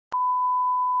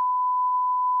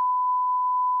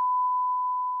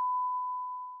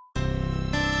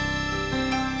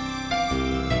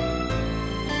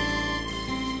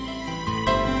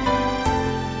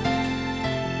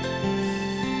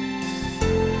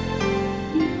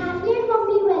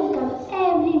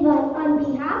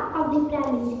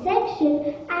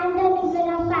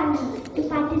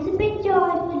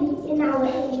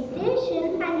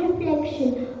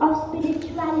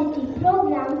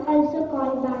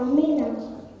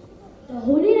The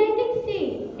Holy Writings say,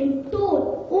 in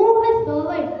tone, O my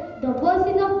servant, the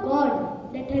verses of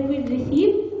God that have been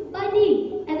received by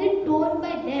thee, and in tone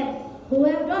by them who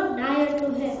have drawn nigher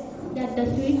to him, that the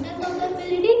sweetness of the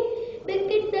melody may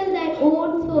kindle thy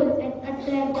own soul and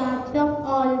attract the hearts of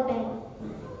all men.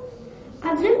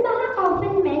 Abdul Baha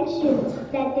often mentions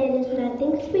that there is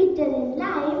nothing sweeter in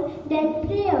life than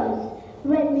prayers.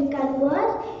 When we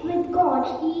converse with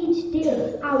God each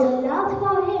day, our love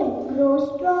for Him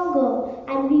grows stronger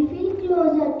and we feel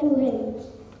closer to Him.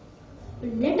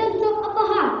 Let us draw up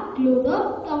a heart closer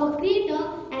to our Creator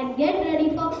and get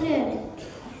ready for prayer.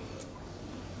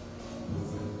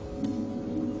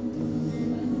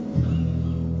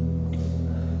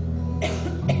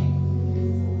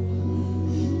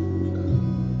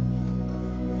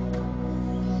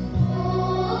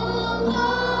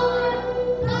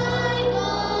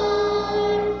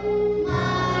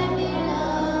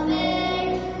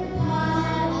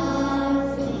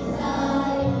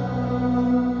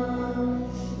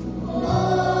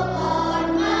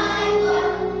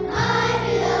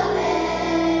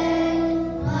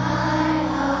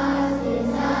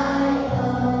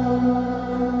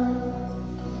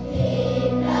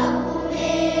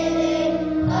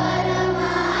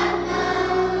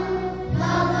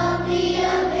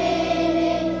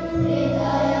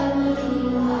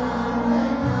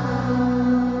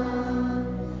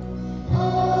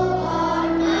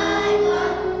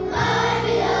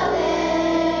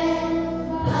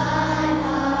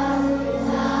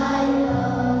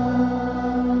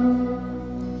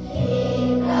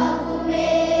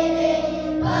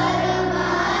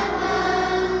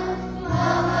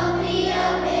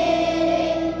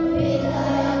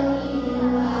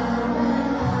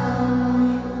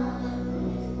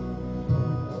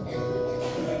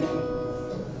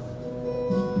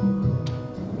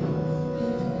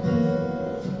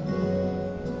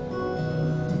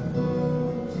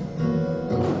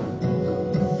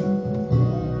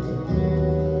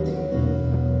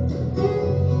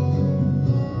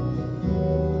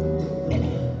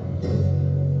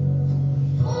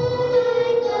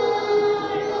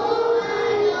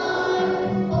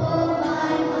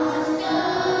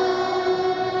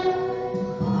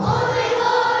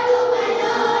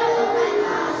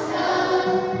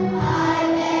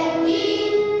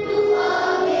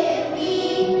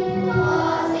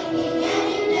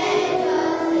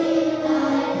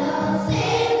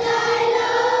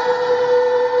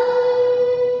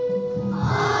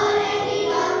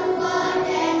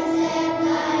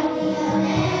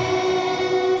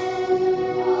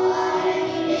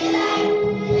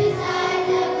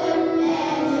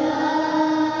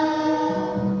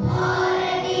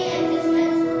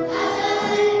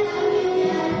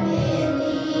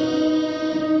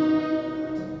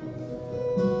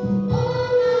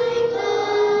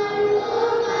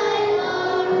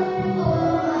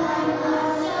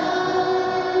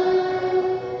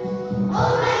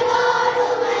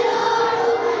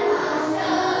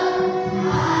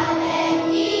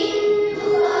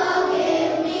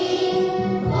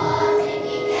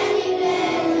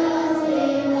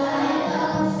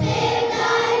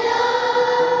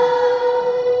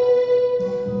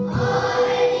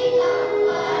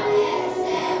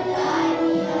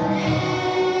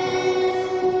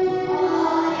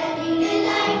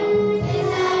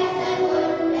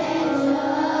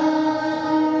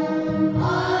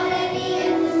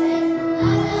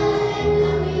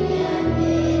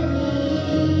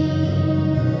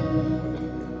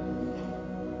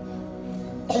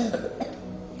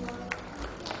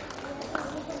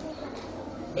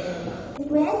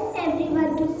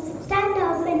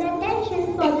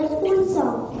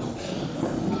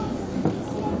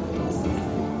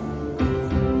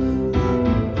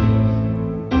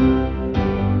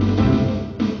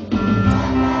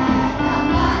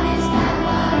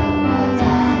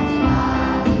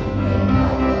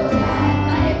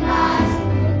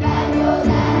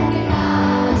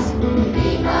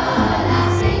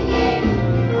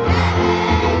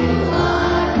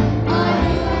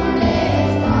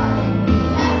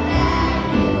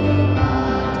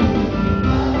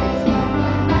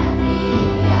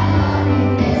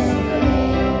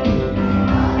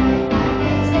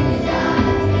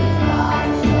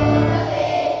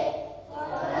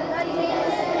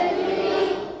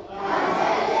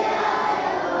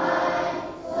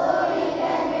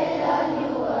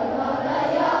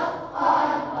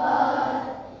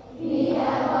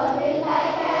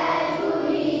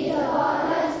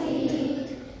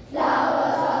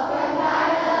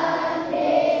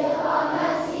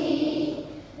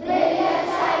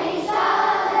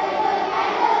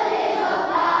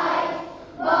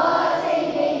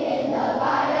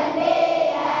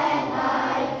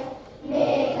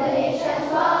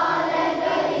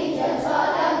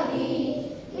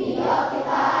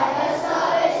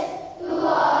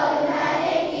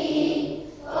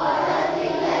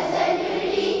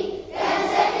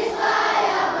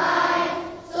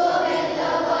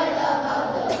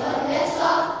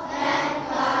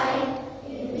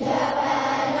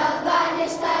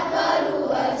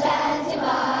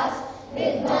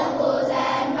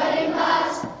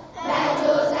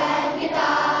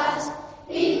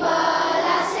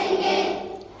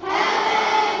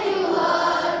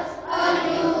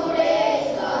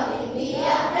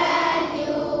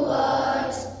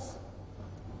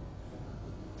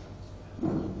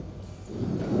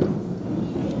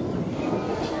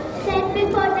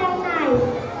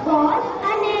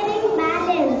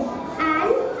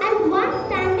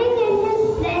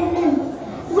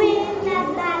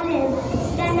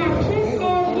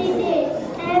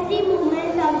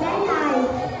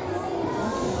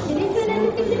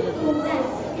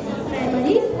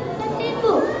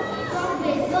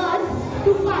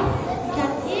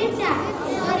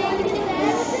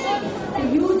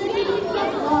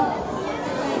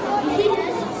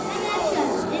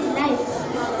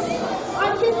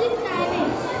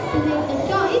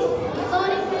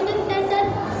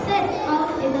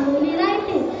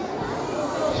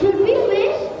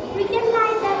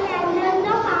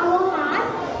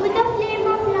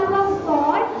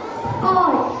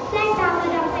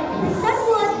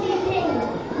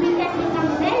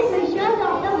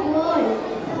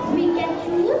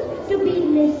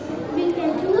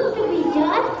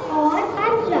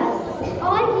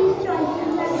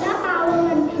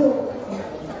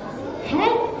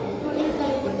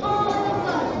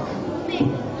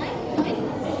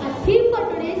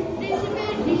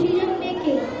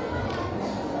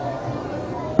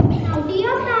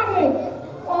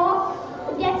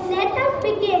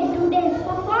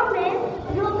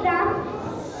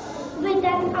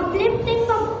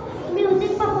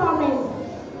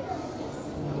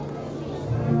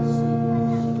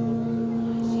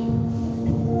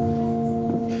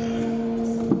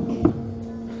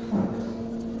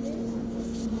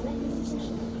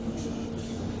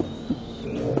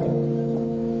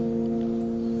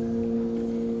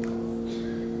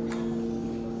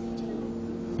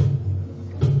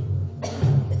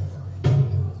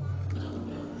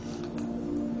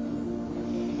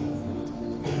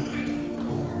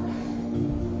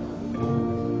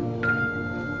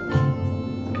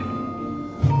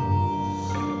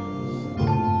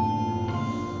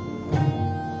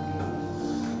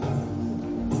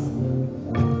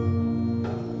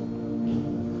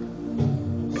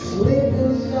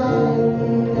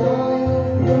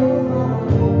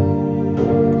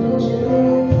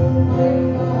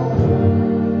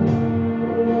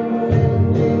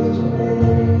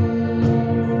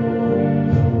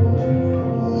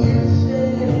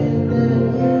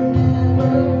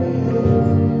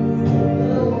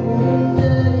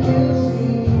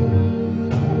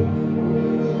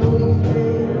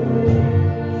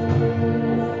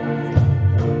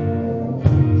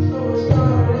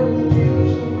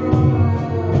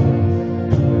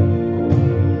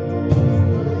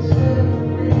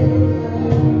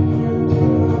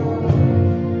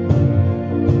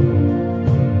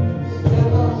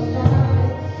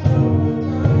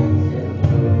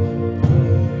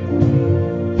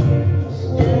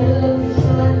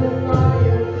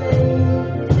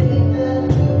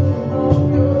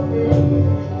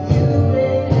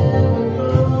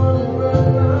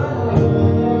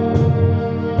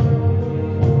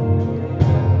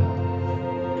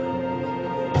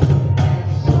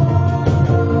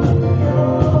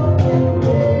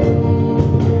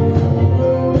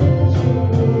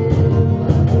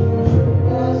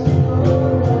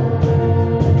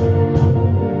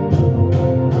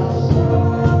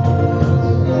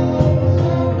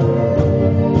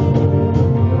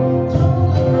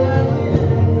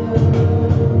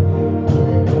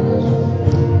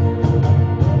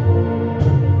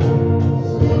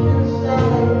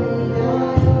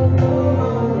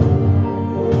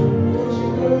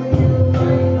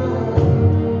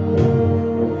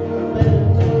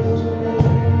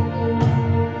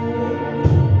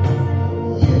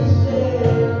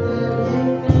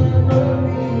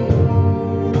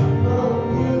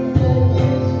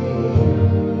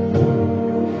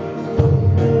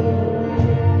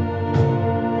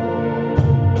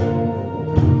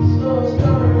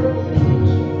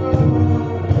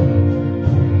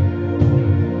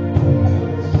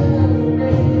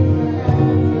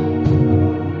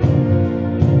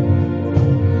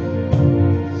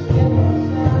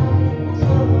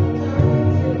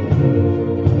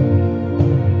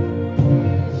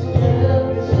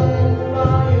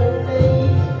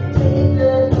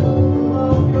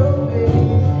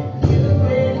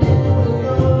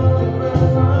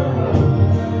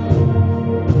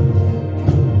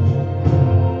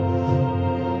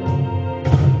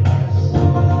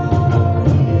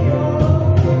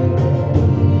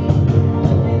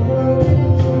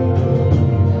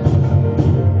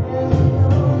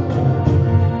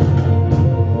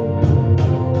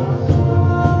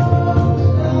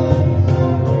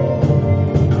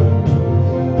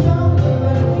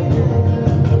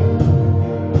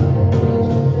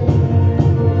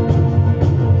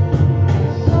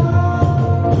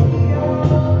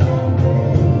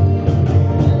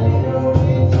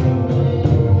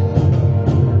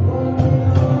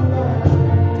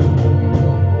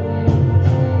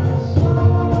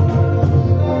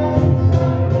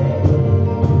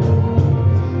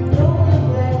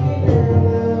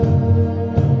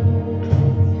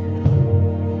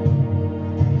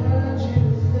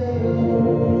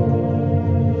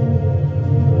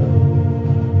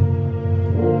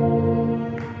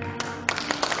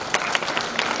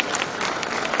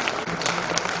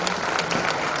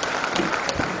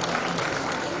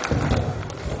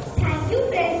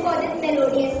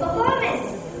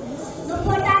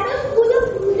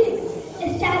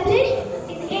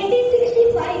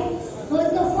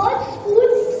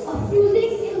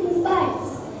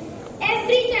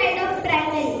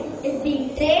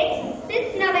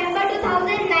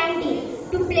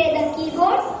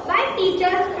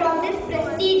 teachers from this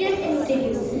prestigious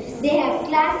institute. They have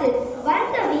classes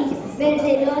once a week where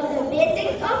they learn the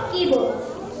basics of keyboard.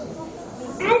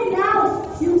 And now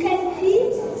you can see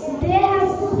they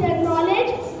have put their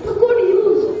knowledge to good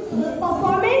use. The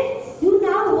performance you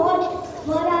now watched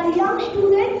were our young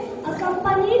students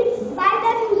accompanied by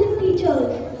their music teachers.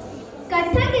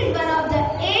 Kathak is one of the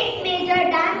 8 major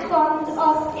dance forms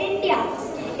of India.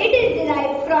 It is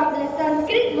derived from the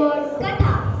Sanskrit word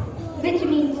Katha, which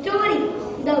means story.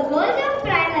 The girls of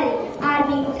primary are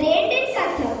being trained in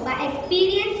Kathak by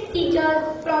experienced teachers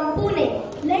from Pune.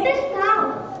 Let us now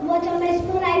watch a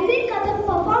mesmerizing Kathak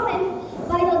performance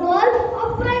by the girls of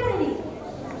primary.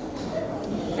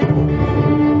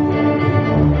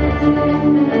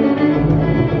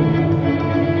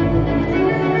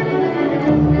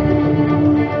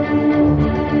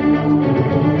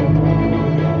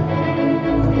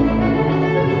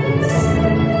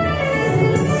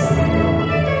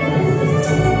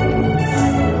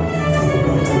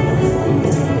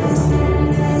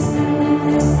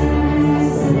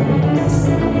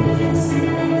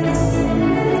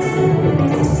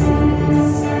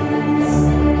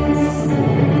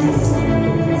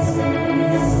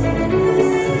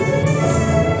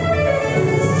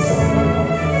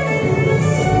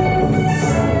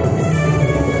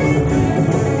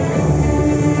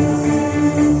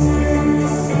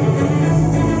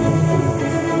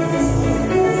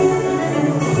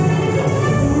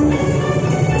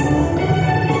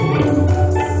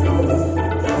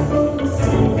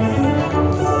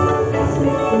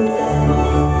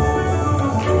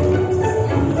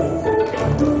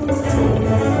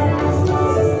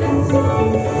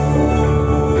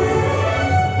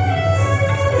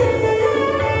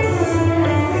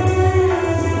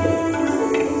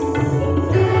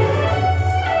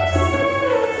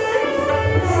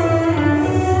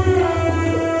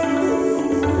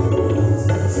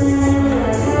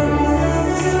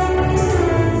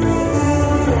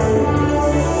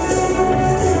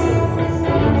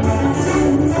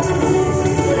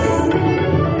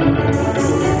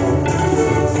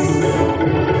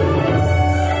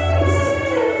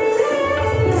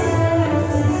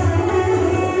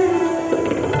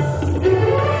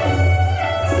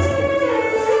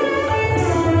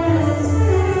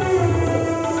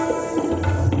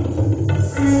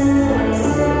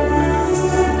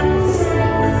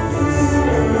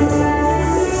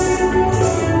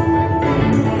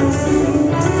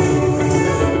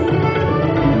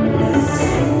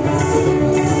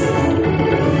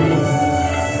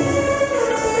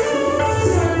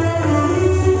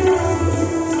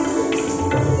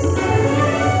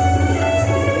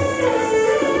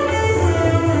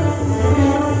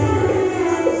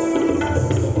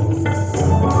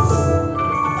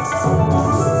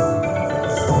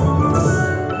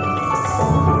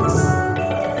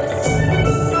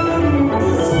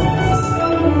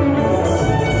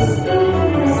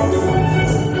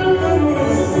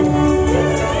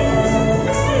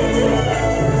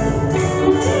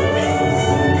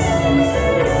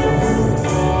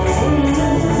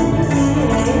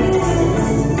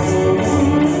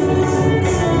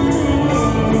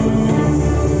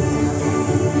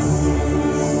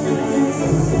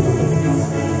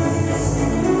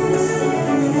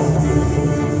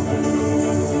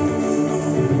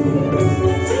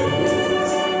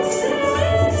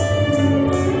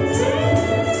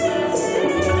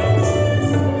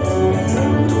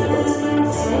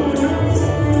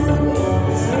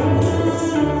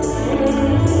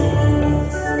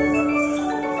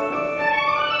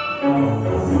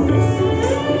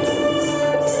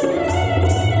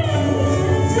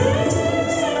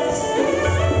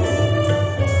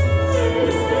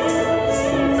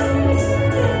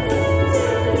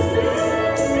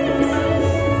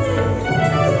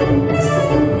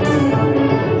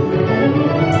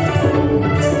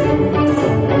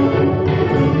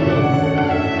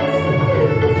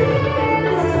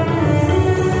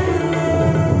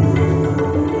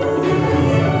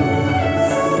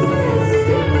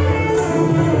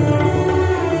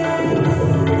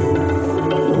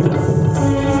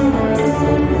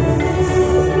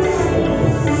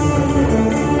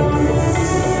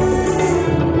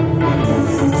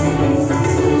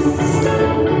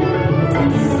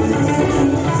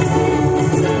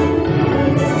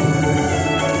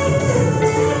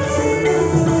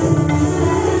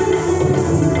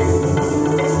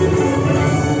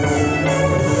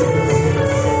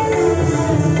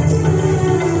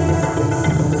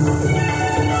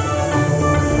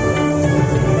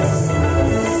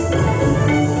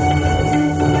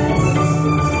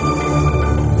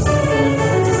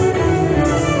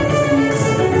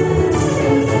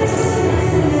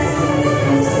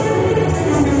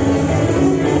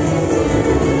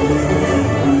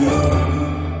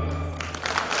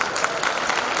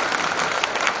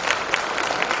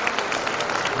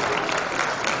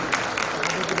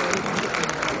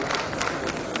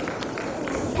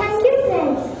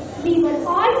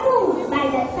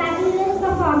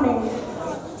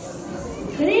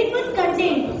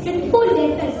 with full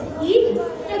lessons, each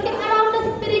talking around the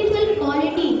spiritual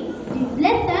quality. These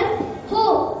lessons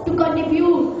hope to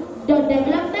contribute the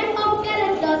development of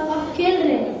characters of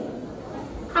children.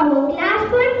 Our class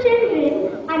 1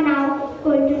 children are now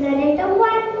going to narrate a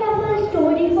wonderful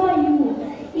story for you,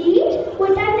 each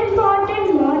with an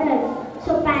important moral.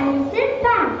 So parents, sit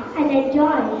back and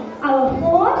enjoy our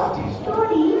first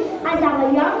story as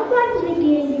our young ones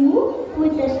regale you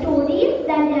with the stories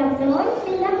that they have learned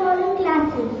in the modern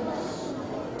classes.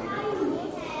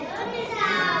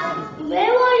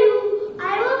 Where were you?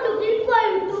 I was looking for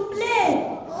you to play.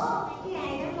 Oh, we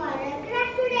had a moral class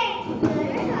today.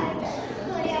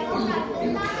 Story about Abdul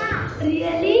Baha.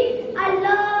 Really? I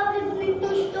love listening to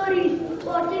stories.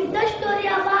 What is the story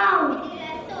about? It's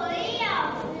a story of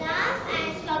love and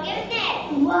forgiveness.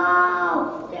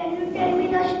 Wow! Can you tell me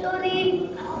the story?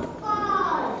 Of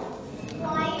course.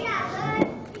 While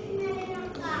others in Sri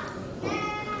Lanka,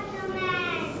 there was a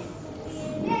man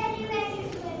very, very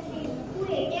sweaty who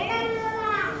hated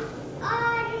Abdullah.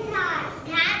 All his heart,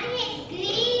 and he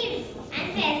grieved and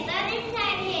festered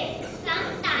inside him,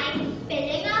 sometimes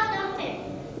spilling out of him,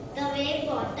 the way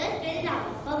water spills out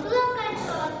of broken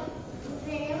sword.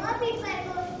 Whenever people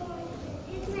go through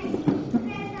his mind,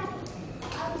 press up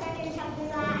outside his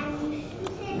Abdullah and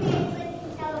say good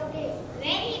things about it.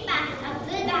 When he passed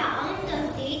Abdullah on the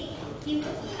street, he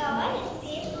would cover his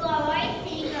face to avoid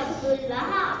seeing Abdullah.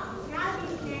 Now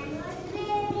this man was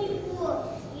very poor.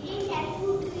 He didn't have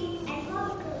food to eat and no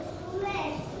clothes to wear.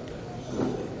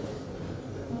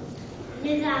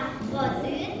 Mirza, what do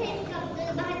you think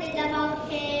Abdullah did about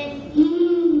him?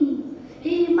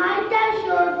 He might have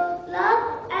showed love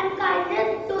and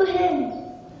kindness to him.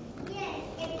 Yes,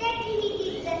 exactly he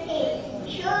did the same. He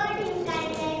showed him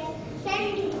kindness,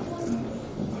 sent him food,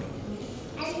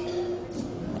 and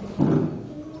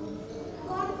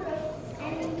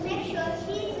and make sure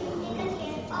he will be taken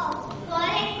care of. For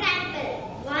example,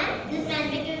 once this man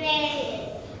became very ill.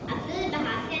 Abdul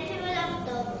Baha sent him a lot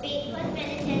of paid for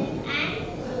medicine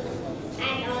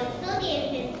and also gave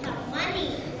him some money.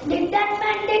 Did that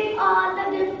man take all the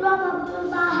gifts from Abdul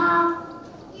Baha?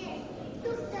 Yes, he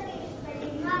took the gift, but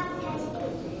did not test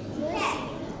it. Instead,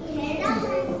 he held out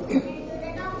his hand to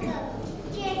the doctor,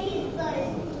 checked his pulse.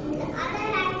 On the other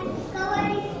hand, covered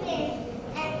his face,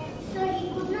 and so he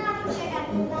could not look at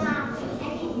Abdullah,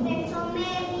 and he spent so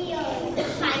many years.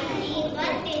 Finally,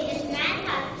 one day this man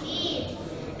had cheese,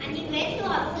 and he went to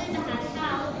Abdul Baha's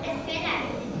house and fell at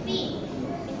his feet.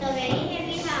 With a very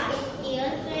heavy heart,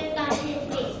 tears flowed down his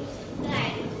face.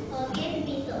 Cried, forgive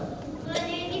me, sir. It was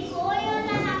 84 years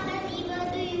and after evil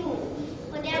to you.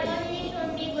 For they have only shown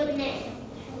me goodness.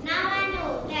 Now I know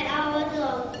that I was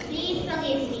wrong. Please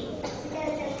forgive me.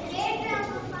 There's a great love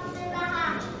of Abdul Baha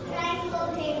trying for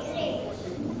hatred.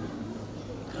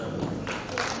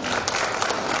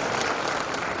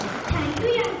 Thank you,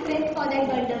 young friends, for that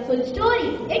wonderful story.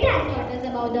 It has taught us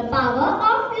about the power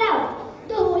of love.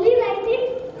 The holy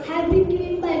writings have been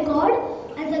given by God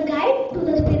as a guide to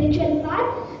the spiritual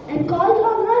path and calls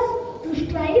on us to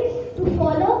strive to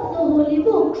follow the holy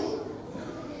books.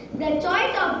 The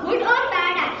choice of good or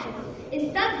bad actions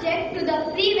is subject to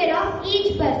the free will of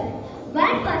each person.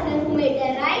 One person who made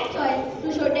the right choice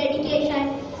to show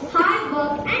dedication, hard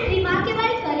work and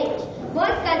remarkable courage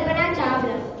was Kalpana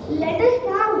Chawla. Let us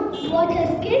now watch a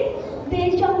skit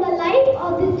based on the life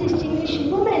of this distinguished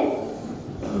woman.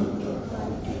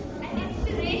 An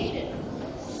inspiration,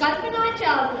 Kalpana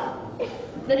Chawla.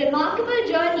 The remarkable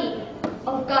journey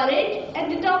of courage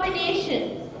and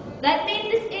determination that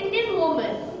made this Indian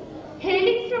woman,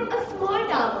 hailing from a small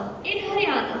town in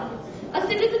Haryana, a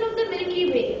citizen of the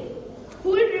Milky Way,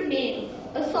 who will remain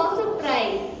a source of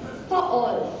pride for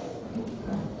all.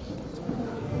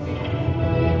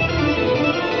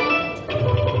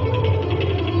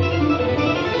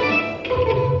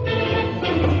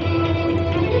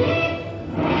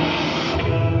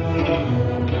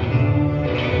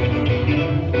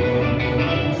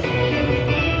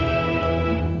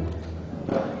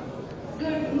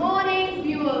 Good morning,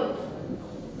 viewers.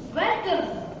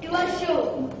 Welcome to our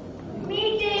show,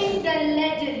 Meeting the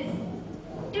Legends.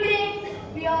 Today,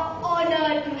 we are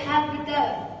honored to have with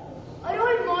us a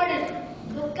role model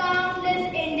for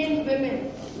countless Indian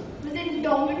women whose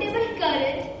indomitable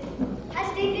courage has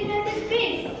taken her to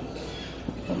space.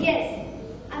 Yes,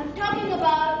 I'm talking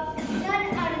about none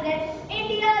other than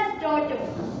India's daughter,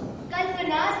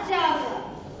 Kalpana Chawla.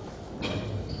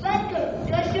 Welcome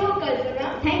to our show,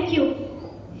 Kalpana. Thank you.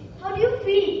 How do you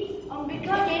feel on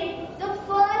becoming the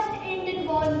first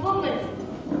Indian-born woman,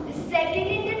 the second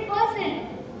Indian person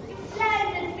to fly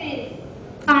in space?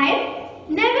 I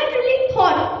never really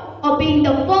thought of being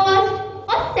the first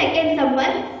or against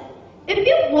someone. If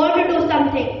you want to do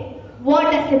something,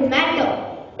 what does it matter?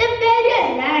 The way you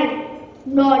rank.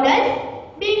 Nor does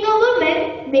being a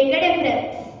woman make a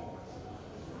difference.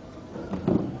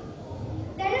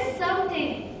 There is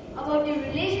something about your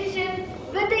relationship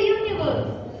with the universe.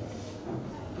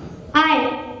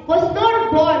 I was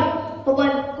not born for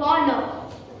one corner.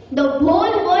 The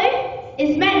whole world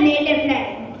is my native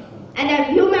land, and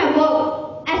I view my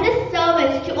work as a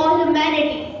service to all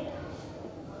humanity.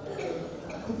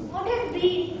 What has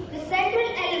been the central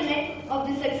element of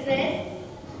this success?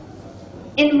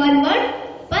 In one word,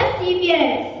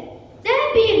 perseverance. There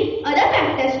have been other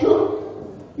factors too,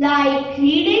 like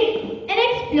reading and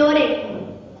exploring,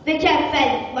 which I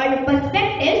felt were the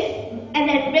perspectives and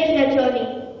enriched the journey.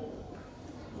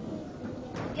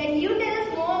 Can you tell us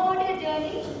more about your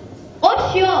journey? Oh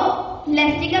sure,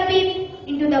 let's take a peek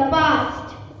into the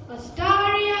past. A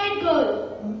starry-eyed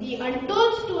girl, the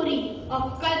untold story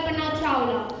of Kalpana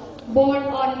Chawla, born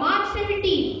on March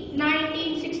 17,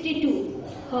 1962.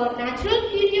 Her natural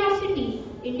curiosity,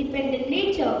 independent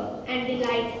nature, and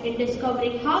delight in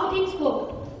discovering how things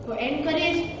worked were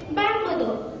encouraged by a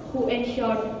mother who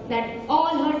ensured that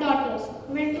all her daughters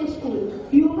went to school.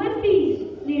 Human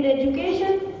beings need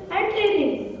education and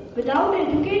training. Without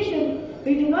education,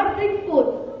 we do not bring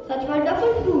forth such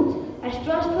wonderful fruits as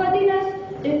trustworthiness,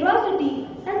 generosity,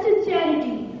 and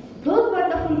sincerity. Those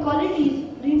wonderful qualities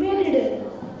remain hidden.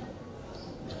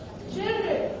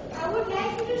 Children, I would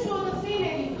like you to show the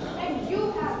scenery that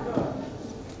you have brought.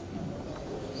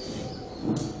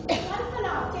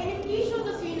 Kalpana, can you please show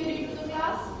the scenery to the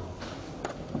class?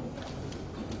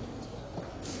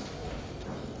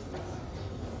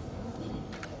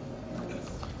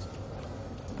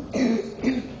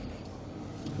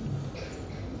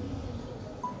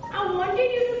 I wanted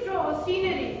you to draw a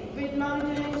scenery with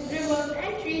mountains, rivers,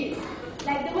 and trees,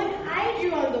 like the one I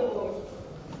drew on the board.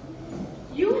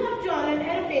 You have drawn an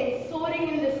aeroplane soaring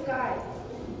in the sky.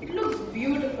 It looks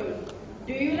beautiful.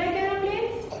 Do you like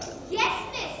aeroplanes? Yes,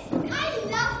 miss. I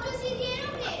love to see the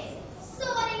aeroplanes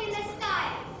soaring in the sky.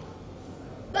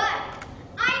 But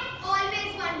I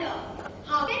always wonder,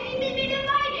 how can people be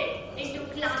divided into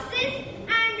classes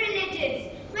and religions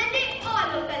when they all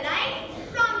look alike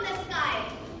from the sky?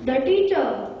 The teacher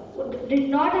did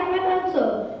not have an answer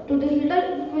to this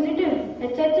little inquisitive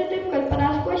and sensitive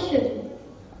Kalpana's question.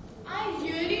 I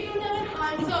really don't have an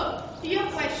answer to your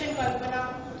question, Kalpana.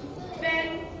 Well,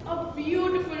 a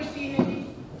beautiful scenery.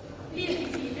 Please be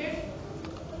seated.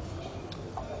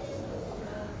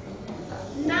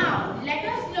 Now, let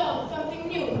us learn something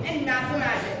new in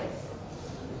mathematics.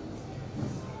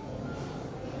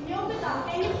 Yogita,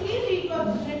 can you please read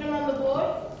what's written on the board?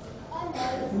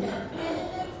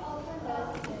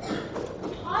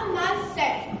 A null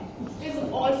set is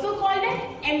also called an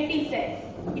empty set.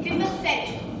 It is a set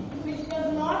which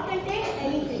does not contain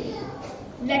anything.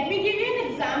 Let me give you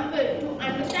an example to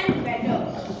understand better.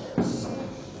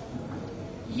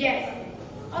 Yes,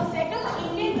 a set of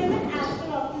Indian women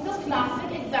astronauts is a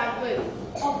classic example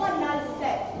of a null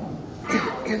set.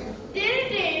 And till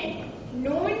date,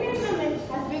 no Indian woman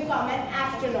has become an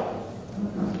astronaut.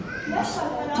 Yes,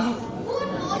 Kalpana? Who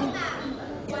knows, ma'am?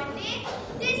 One day,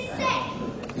 this set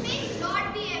may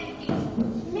not be empty.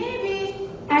 Maybe.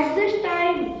 At this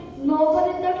time, no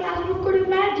one in the classroom could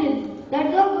imagine that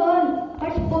the girl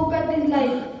had spoken this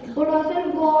line would herself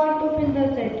go on to fill the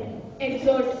set.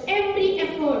 Exert every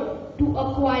effort to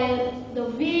acquire the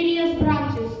various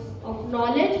branches of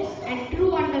knowledge and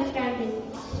true understanding.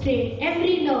 Strain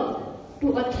every nerve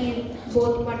to achieve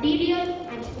both material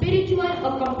and spiritual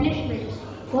accomplishments.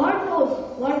 God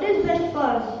knows what is best for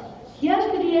us. He has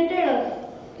created us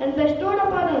and bestowed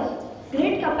upon us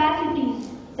great capacities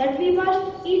that we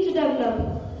must each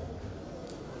develop.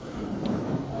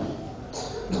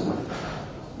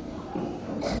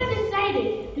 She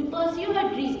decided to pursue her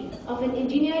dream of an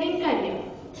engineering career.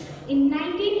 In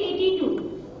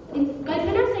 1982,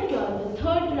 Kalpana secured the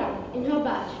third rank in her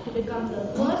batch to become the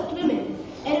first woman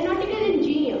aeronautical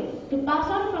engineer to pass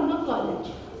out from her college.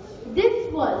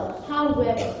 This was,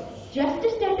 however, just a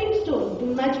stepping stone to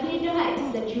much greater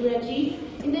heights that she would achieve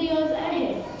in the years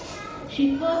ahead.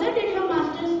 She further did her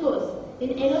master's course in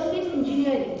aerospace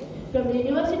engineering from the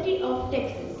University of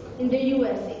Texas in the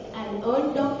USA and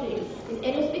earned doctorate in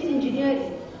aerospace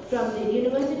engineering from the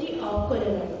University of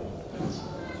Colorado.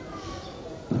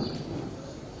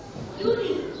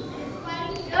 Truly, an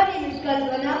inspiring Your Miss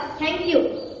Kalpana. Thank you.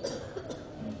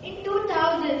 In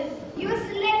 2000, you were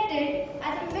selected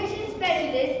as a mission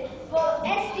specialist for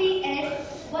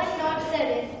STS-107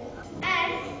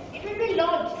 and it will be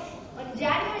launched on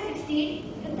January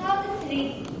 16,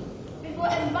 2003. Before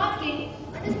before embarking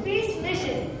on a space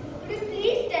mission. Could you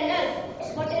please tell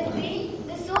us what has been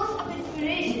the source of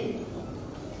inspiration?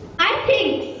 I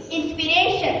think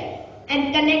inspiration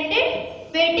and connected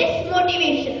with its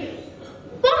motivation.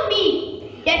 For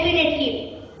me,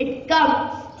 definitely, it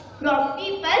comes from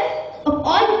people of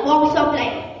all walks of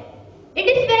life. It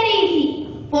is very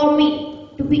easy for me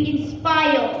to be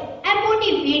inspired and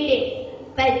motivated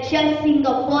by just seeing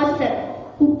a person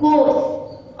who goes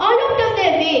all out of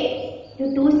their way to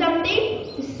do something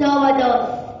to serve others.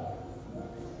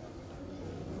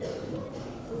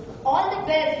 All the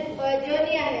best for your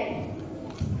journey ahead.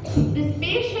 The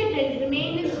space shuttle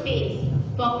remained in space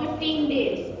for 15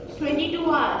 days,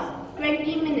 22 hours,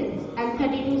 20 minutes and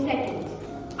 32 seconds.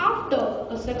 After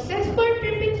a successful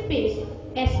trip in space,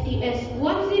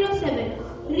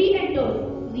 STS-107 re-entered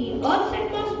the Earth's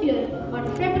atmosphere on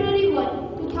February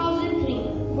 1, 2003,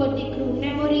 but the crew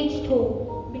never reached home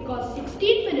because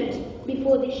 16 minutes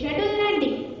before the scheduled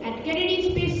landing at Kennedy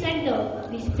Space Center,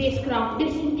 the spacecraft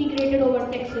disintegrated over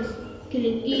Texas,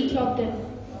 killing each of them.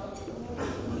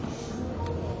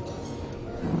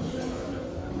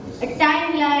 A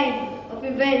timeline of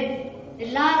events. The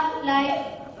last flight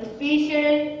of Space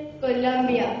Shuttle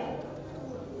Columbia.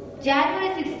 January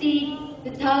 16,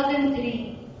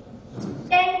 2003.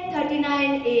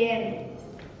 10:39 a.m.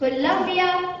 Columbia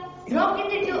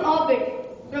rockets into orbit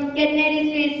from Kennedy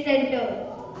Space Center.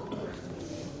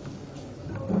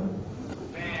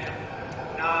 10,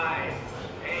 9,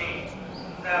 8,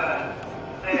 7,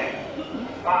 6,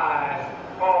 5,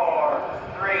 4,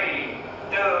 3,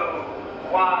 2,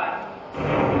 1.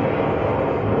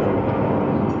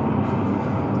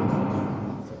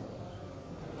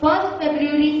 First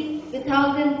February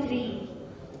 2003,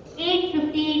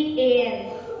 8:15 a.m.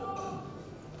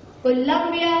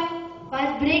 Columbia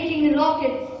fires braking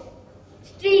rockets.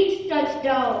 Streaks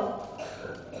touchdown.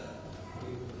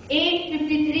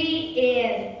 8:53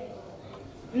 a.m.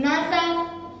 NASA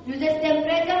uses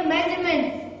temperature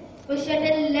measurements for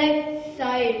shuttle left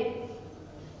side.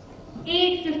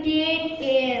 8:58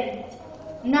 a.m.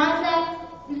 NASA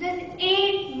uses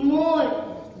 8 more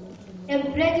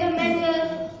temperature measures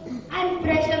and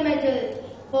pressure measures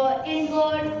for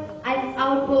inboard and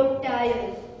outboard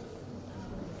tires.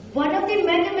 One of the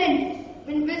measurements,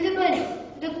 when visible to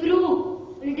the crew,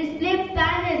 will display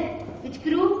panel which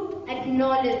crew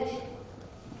acknowledge.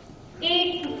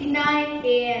 8:59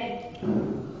 a.m.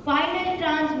 Final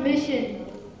transmission.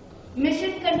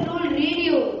 Mission control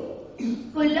radio.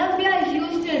 Columbia,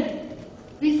 Houston.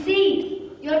 We see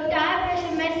your tire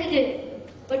pressure messages,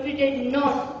 but we did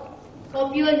not.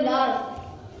 Copy your last.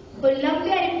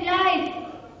 Columbia replies,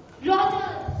 Roger.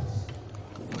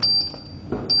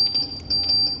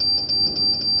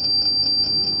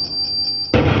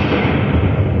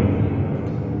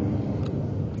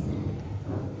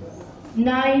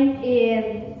 Nine a.m.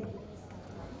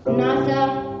 NASA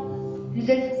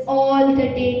uses all the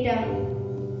data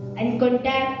and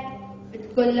contact with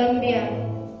Columbia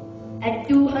at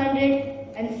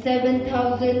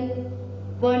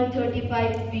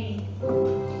 207,135 feet.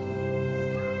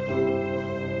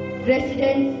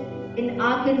 Residents in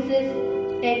Arkansas,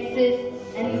 Texas,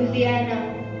 and Louisiana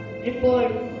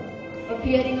report of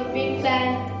hearing a big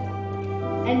bang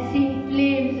and seeing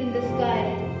flames in the sky.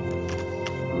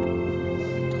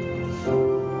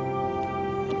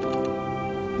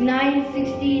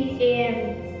 9:16 a.m.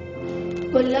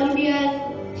 Columbia's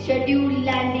scheduled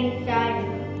landing time.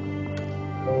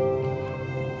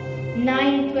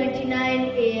 9:29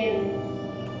 a.m.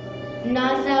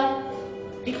 NASA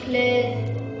declares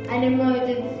an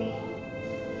emergency.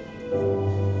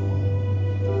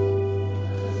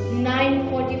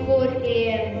 9:44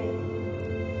 a.m.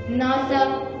 NASA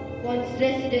wants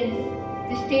residents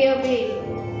to stay away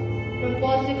from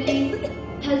possibly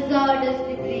hazardous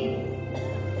debris.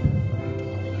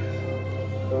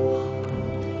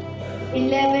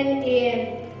 11 a.m.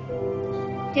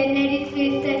 Kennedy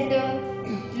Space Center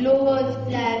lowers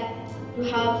flag to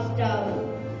half-staff.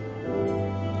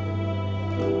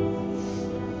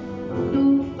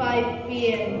 2:05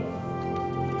 p.m.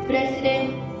 President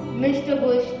Mr.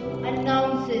 Bush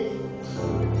announces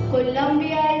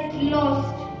Columbia is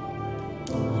lost.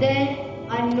 There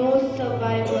are no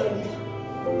survivors.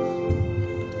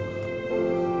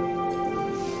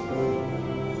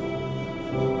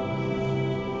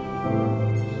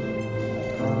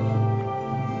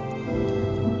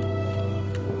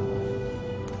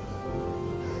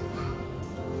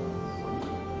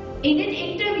 In an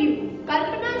interview,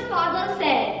 Kalpana's father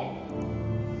said,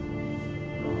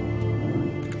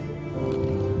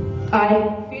 I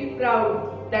feel proud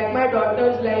that my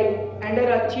daughter's life and her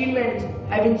achievements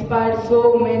I've inspired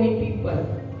so many people.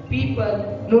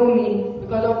 People know me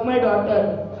because of my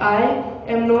daughter. I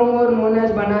am no more known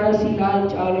as Banarasi Lal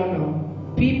Chawla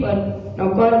now. People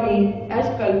now call me as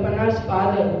Kalpana's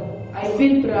father. I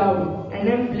feel proud and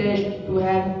am blessed to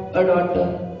have a daughter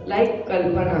like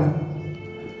Kalpana.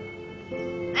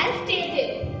 As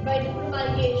stated by the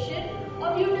promulgation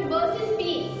of universal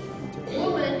peace,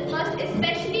 women must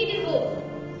especially devote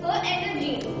her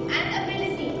energy and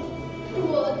ability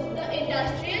towards the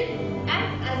industrial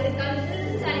and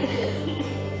agricultural sciences,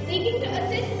 seeking to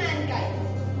assist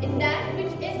mankind in that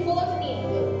which is most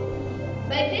needful.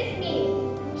 By this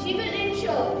means, she will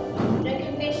ensure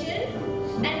recognition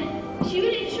and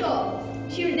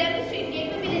she will demonstrate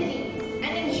capability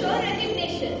and ensure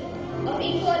recognition of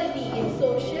equality in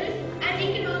social and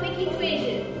economic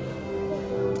equation.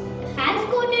 As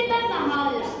quoted by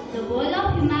Baha'u'llah, the world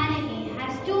of humanity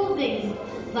has two wings.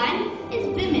 One is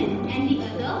women and the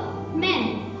other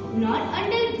men. Not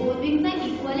until both wings are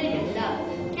equally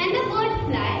developed can the bird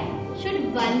fly.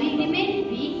 Should one wing remain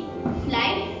weak,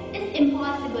 flight is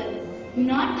impossible.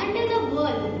 Not until the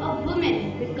world of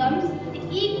women becomes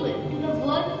equal to the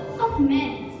world of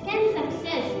men can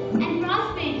success and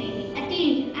prosperity be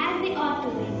attained as they ought to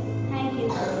be. Thank you.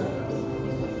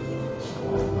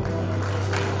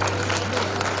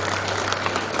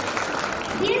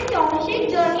 The astonishing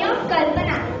journey of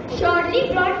Kalpana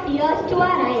surely brought tears to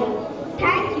our eyes.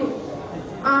 Thank you.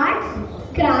 Arts,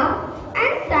 crafts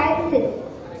and sciences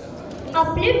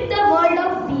uplift the world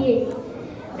of being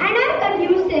and are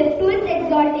conducive to its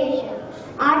exaltation.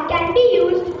 Art can be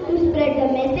used to spread the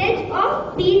message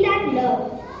of peace and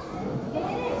love.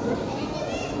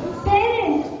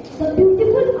 Parents, the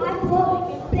beautiful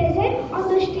artwork present on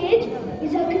the stage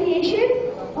is a creation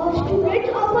of students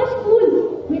of a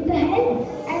school with the help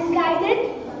and guidance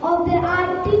of their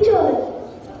art teachers.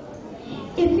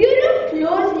 If you look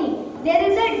closely, there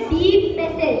is a deep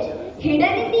message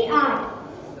hidden in the art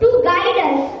to guide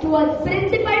us towards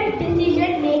principled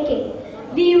decision making.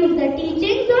 We use the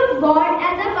teachings of God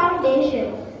as a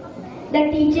foundation. The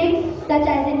teachings such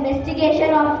as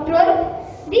investigation of truth,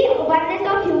 the oneness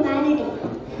of humanity,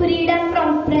 freedom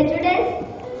from prejudice,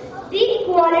 the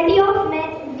equality of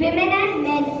men, women and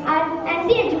men, and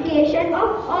the education of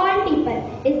all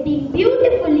people is being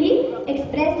beautifully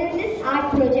expressed in this art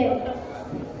project.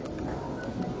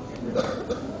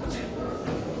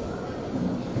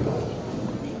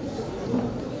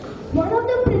 One of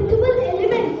the principal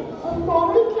elements of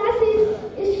formal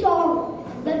classes is song.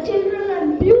 The children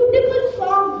learn beautiful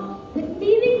songs with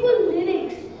meaningful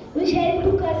lyrics which help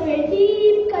to convey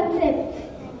deep concepts.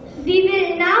 We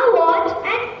will now watch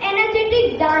an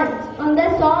energetic dance on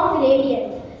the song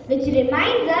Radiance, which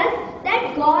reminds us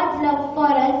that God's love for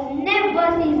us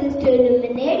never ceases to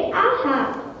illuminate our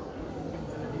hearts.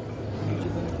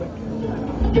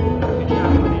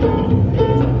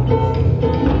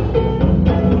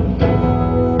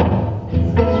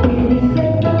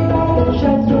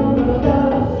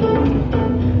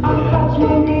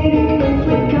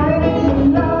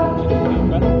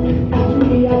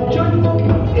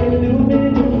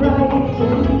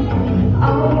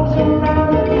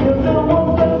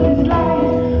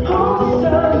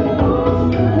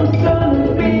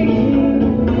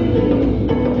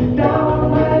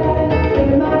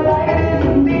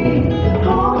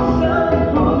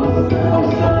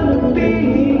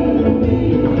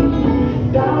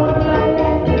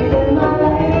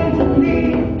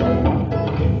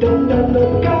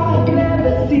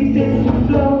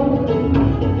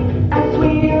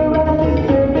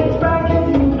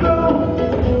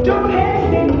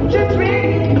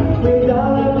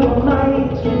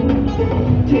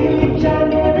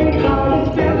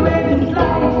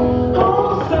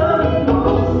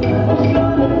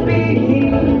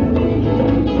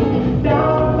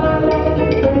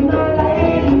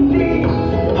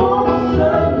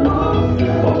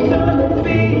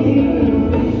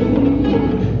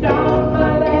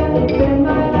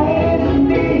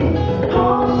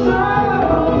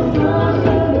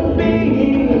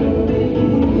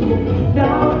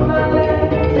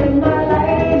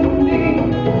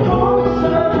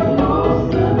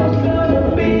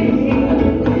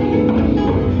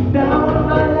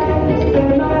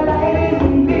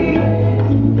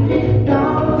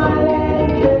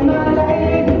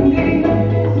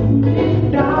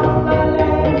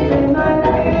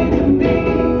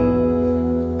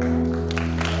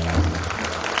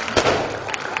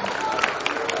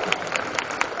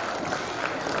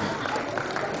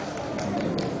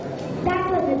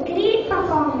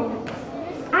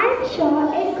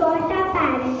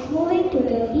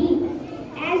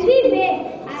 As we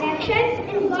wait, our actions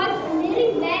in God's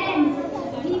unending balance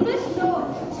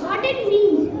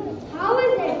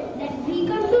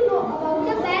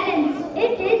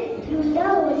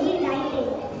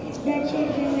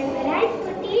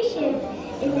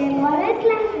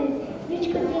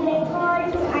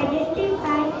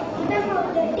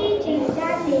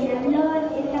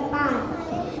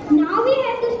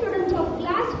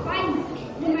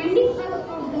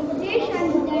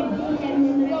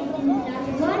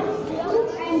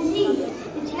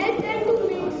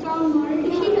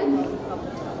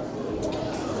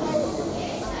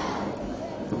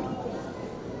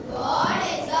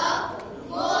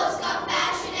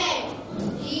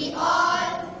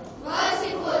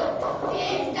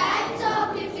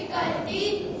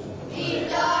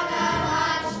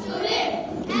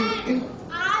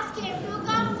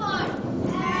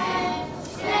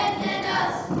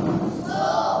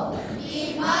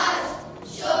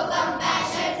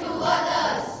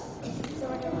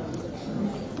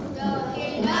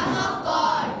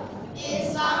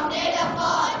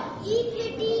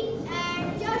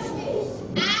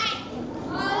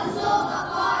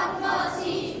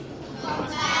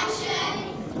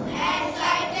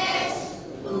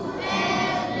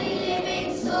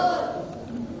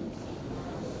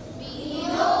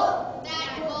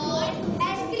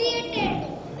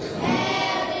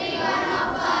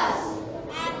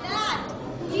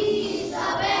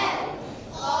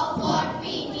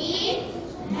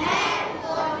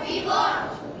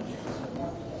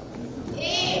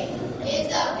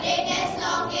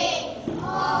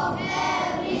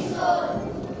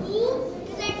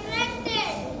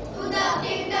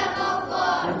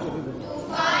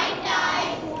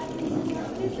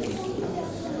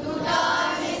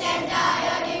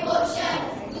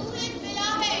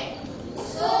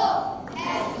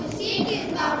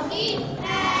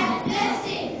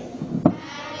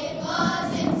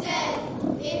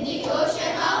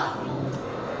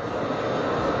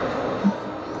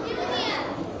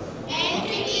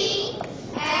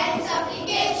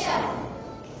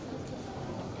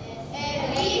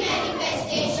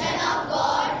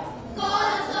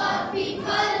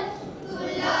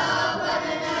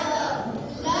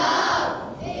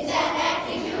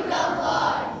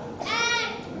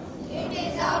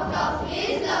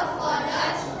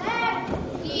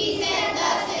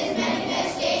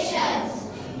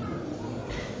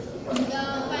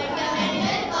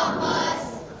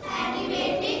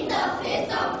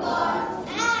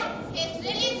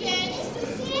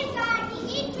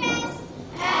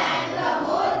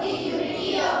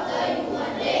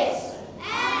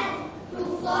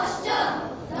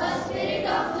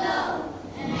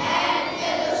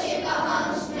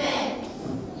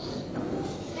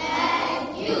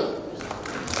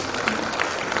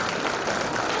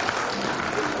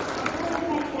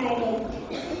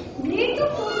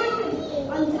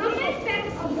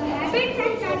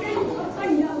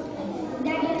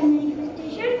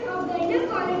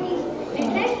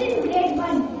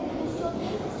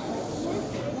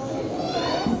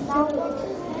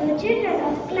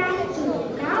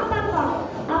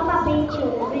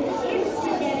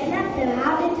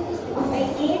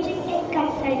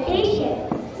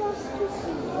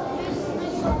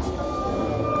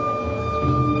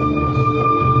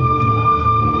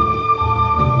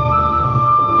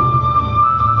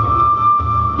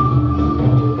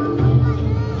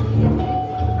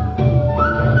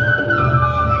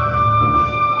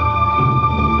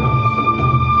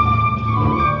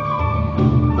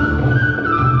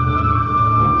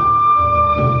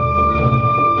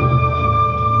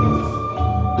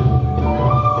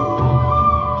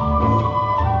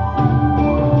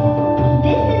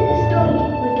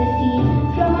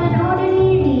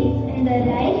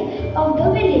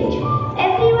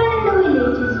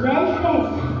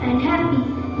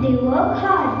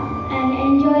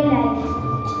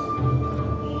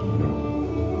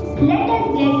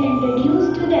let's introduce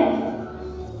to them.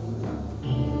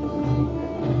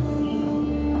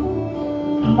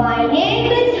 My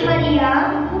name is Haria.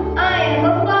 I am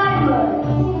a farmer.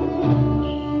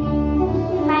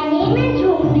 My name is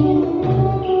Rohini.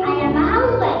 I am a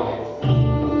housewife.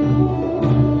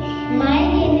 My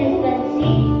name is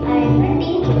Vansi. I am a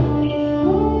teacher.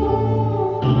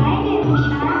 My name is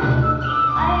Shah.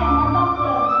 I am a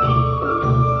doctor.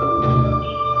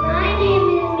 My name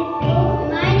is Mittu.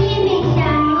 My name is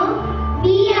Shanu.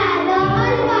 We are the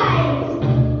housewives.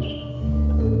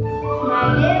 My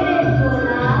name is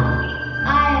Mela.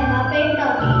 I am a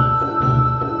painter.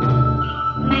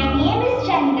 My name is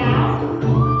Chanda.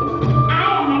 I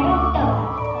am a doctor.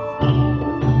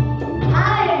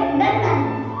 I am the nun,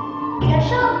 the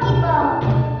shopkeeper.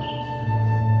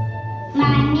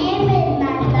 My name is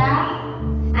Nanda.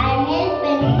 I help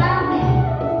in farming.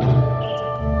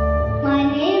 My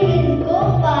name is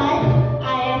Gopal.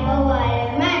 I am a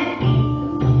wireman.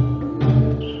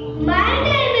 My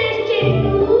name is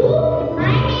Chintu.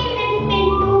 My name is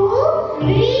Pintu.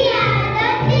 We are the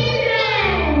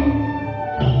children.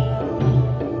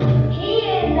 He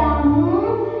is Ramu.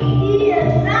 He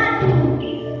is Raju.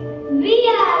 We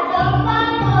are the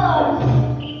farmers.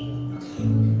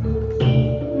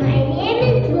 My name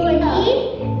is Goli.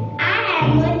 I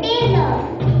am a tailor.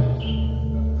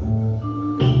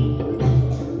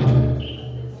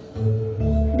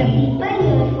 The people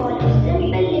here follow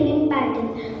simple living pattern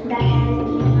that has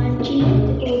been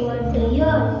unchanged over the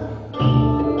years.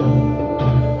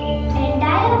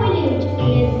 Entire village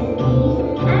lives in peace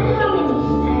and harmony,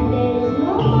 and there is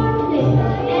no conflict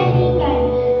of any kind.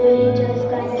 Villagers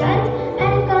consult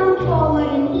and come forward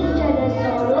in each other's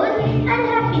sorrows and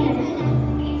happiness.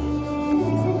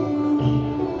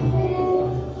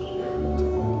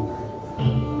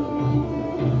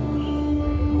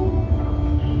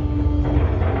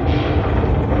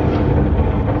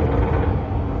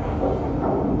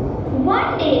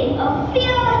 One day, a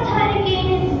fierce hurricane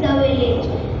hits the village.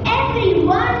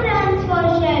 Everyone runs for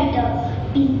shelter.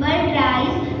 People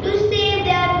rise to save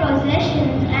their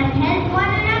possessions and help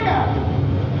one another.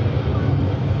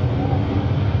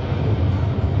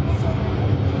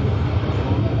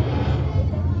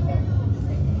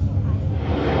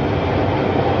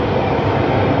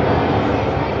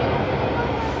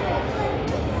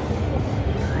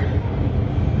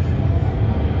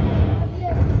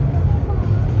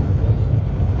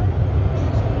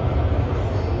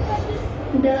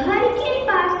 The hurricane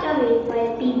passed away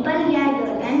while people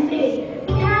gathered and prayed.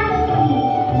 Thankfully,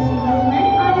 no human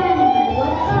or animal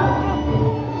was hurt.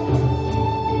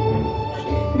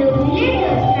 The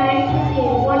villagers tried to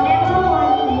save whatever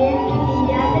was left in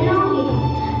their belongings,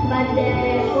 but their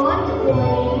efforts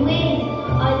were in vain.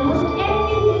 Almost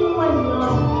everything was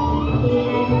lost. They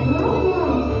had no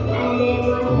homes and there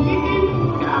was little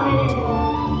food available.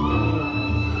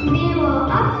 They were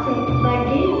upset, but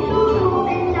they showed hope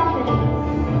in suffering.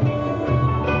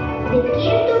 They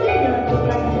came together to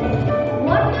consider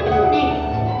what to do next.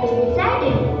 They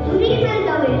decided to rebuild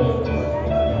the village.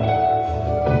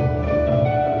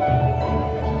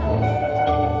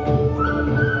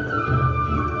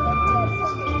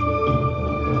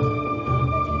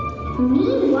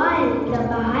 Meanwhile, the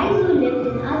Baha'is who lived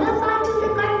in other parts of the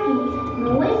country,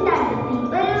 knowing that the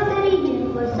people of the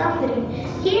region were suffering,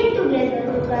 came together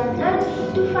to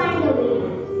consult to find a way.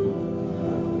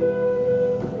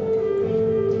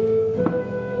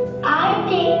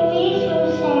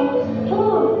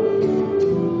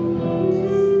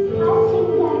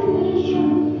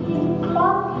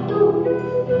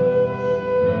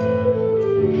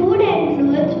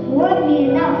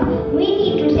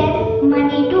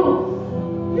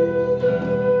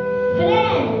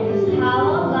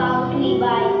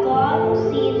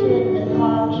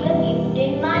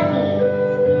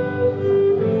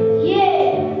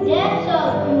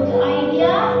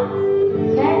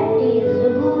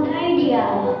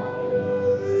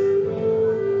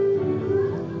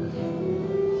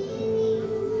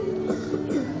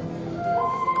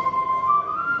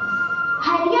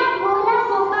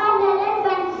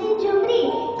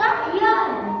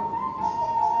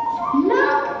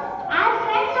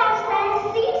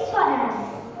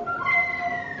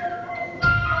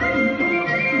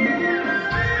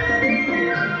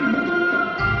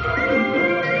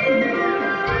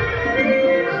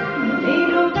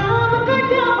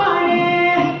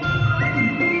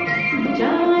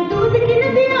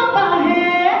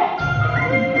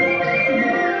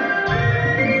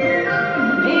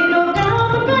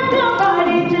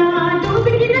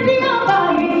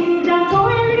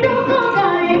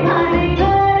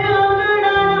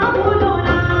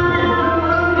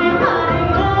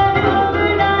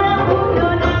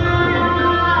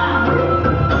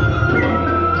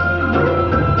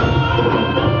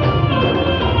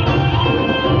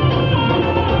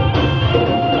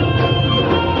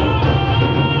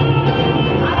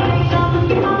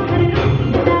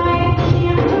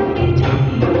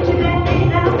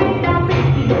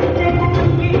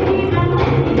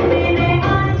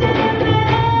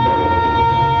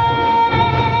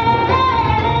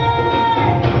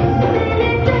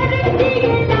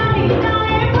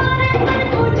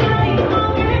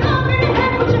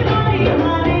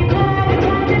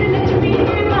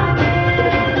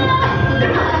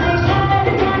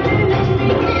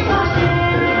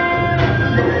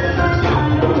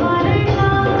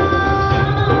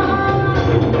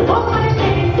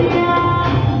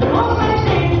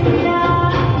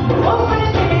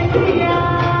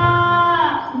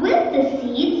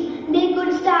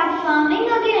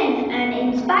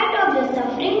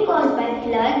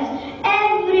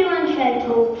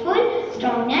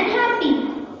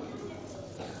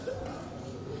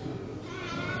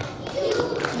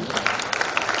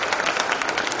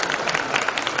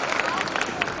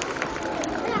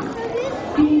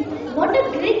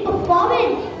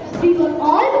 We were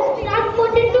all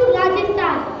transported to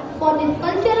Rajasthan for this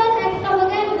cultural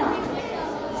extravaganza.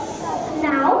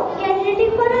 Now, get ready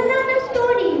for another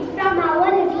story from our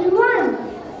little one.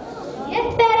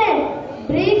 Yes, parents,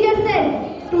 brace yourself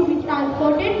to be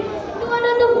transported to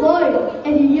another world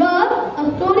and hear a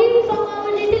story from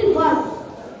our little one.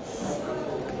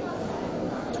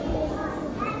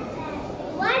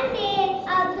 One day,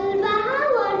 Abdul Baha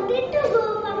wanted to go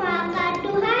from Akka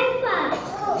to Haifa.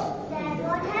 Oh, that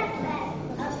what happened.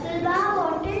 Abdul Baha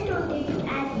wanted to take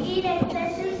an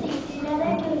inexpensive seat in a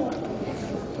regular.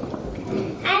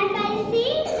 And by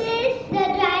seeing this, the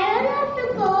driver of the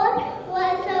coach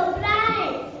was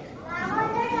surprised. Why was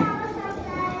the driver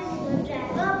surprised? The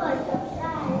driver was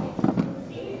surprised to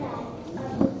see that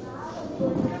Abdul Baha was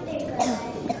going to take a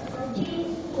ride in a jeep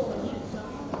coach.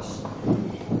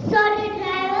 So the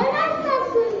driver asked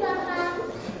Abdul Baha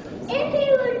if he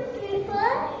would prefer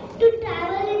to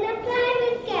travel in a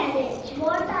private carriage.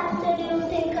 What answer do you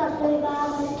think Abdul Baha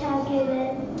must have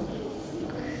given?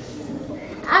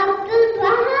 Abdul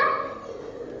Baha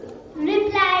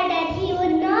replied that he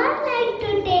would not like to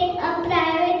take a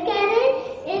private carriage.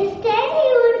 Instead, he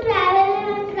would travel in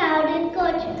a crowded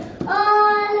coach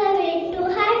all the way to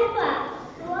Haifa.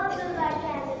 So Abdul Baha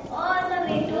traveled all the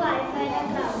way to Haifa in a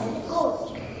crowded coach.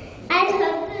 As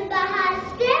Abdul Baha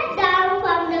stepped down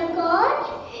from the coach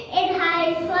in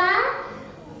Haifa,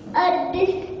 a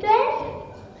distressed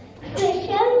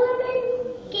fisherwoman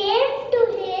came to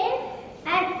him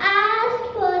and asked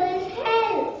for his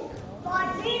help. What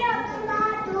did Abdul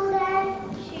Baha do then?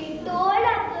 She told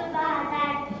Abdul Baha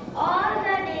that all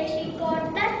the day she got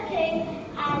nothing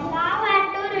and now had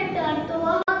to return to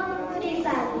her hungry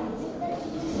family.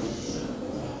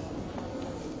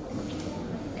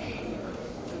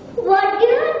 What do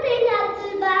you think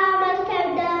Abdul Baha must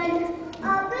have done?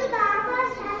 Abdul Baha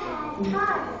must have had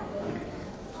thought.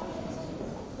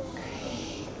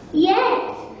 Yes,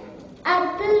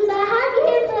 Abdul Baha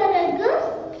gave her a good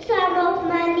sum of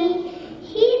money.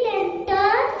 He then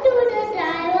turned to the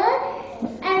driver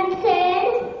and said,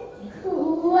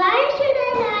 why should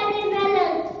I ride in a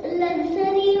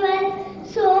luxury when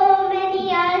so many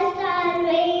are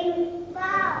starving?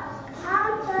 Wow, how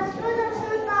trustful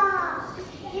Abdul Baha.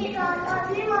 He not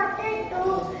only wanted to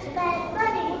spend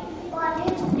money for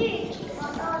his rich,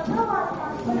 but also was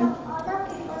mindful of other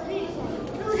people's reasons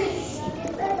to reach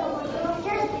the better world of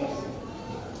justice.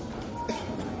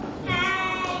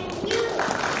 Thank you.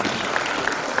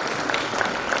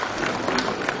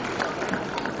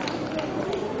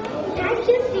 Thank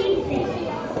you, Steve.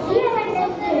 We have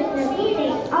understood the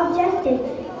meaning of justice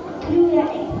through your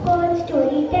expert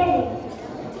storytelling.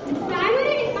 The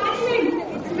primary department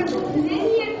conducts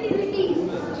many activities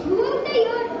throughout the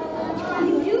year which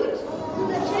contributes to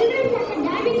the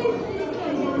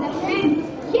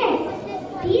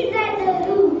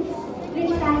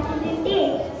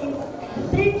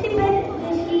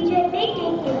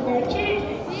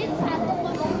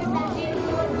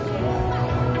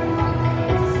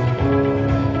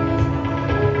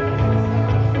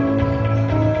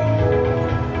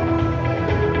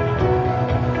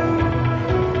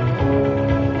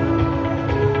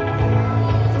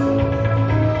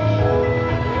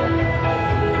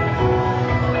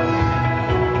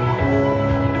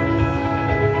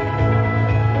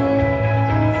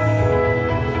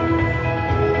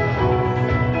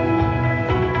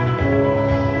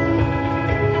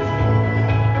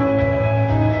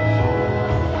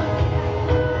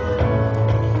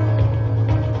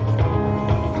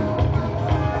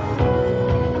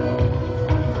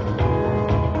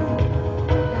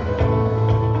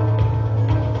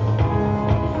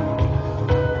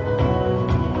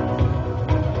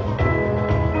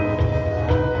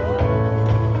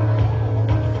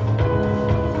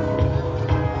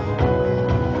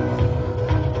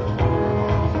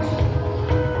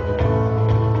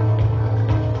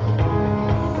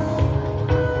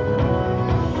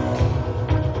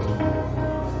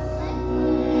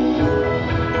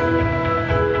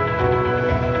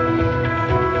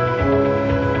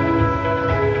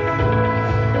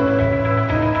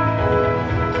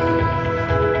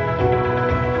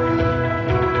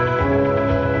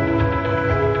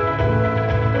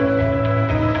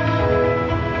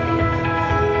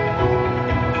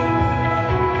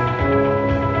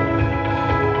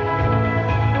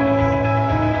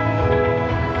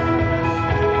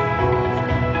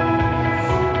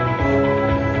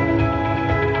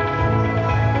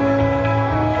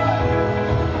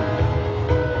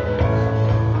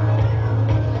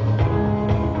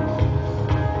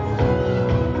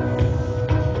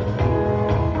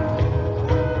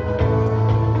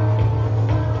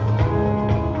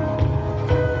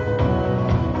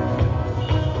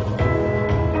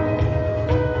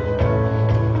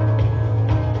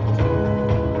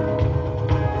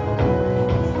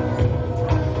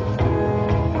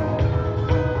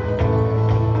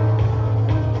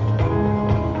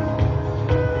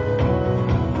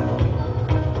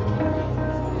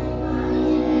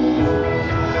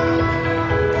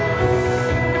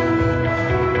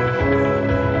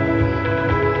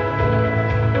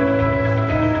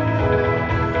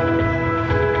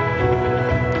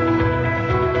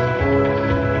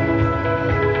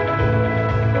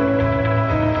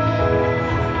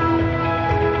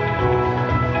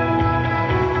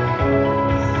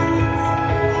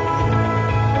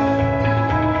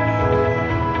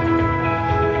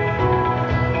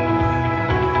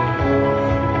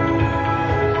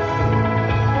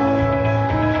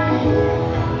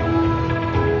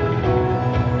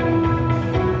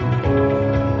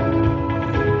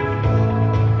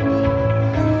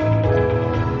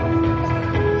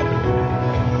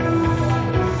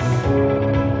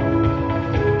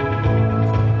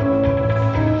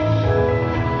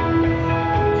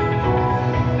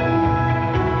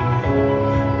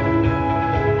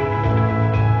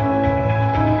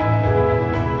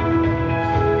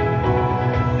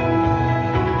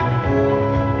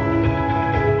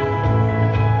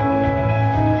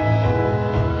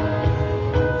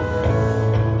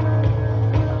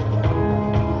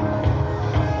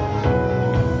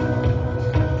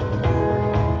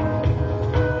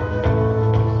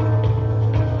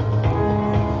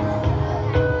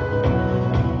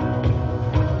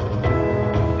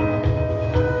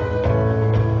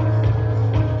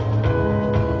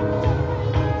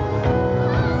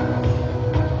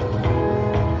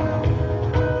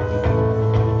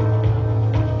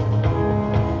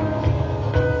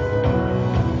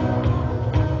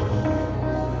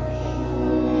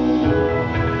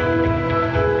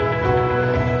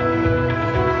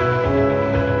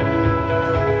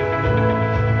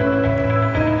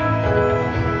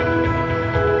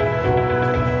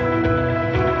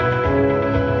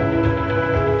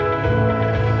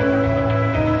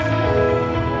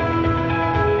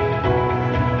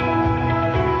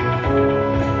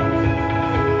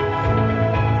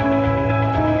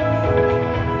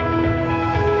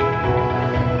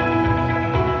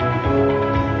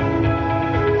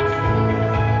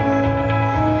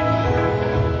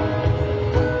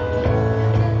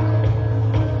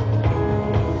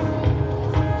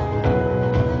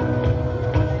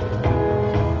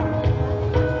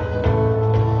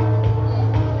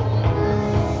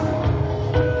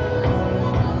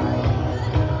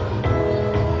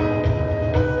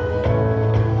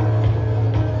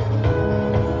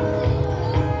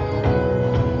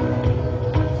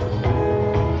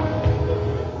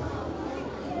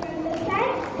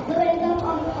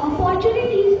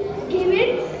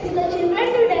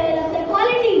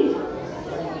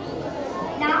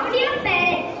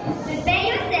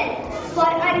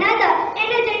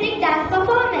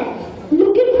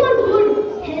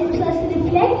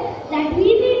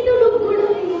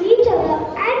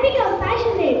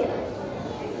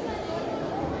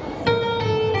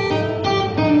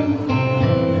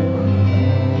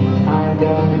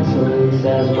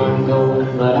I'm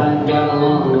going, but I've got a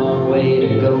long, long way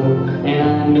to go. And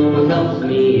I know it helps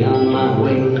me on my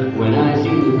way when I see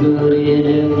the good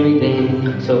in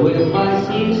everything. So if I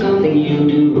see something you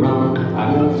do wrong,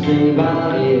 I won't sing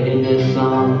about it in this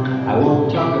song. I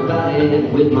won't talk about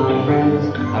it with my friends.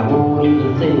 I won't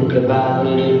even think about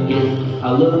it again.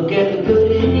 I'll look at the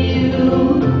good in you.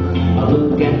 I'll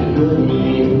look at the good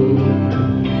in you.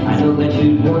 I know that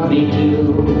you'd want me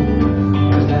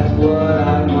to, 'cause that's what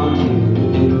I want you to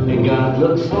do. And God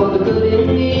looks for the good in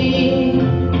me.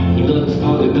 He looks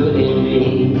for the good in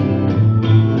me.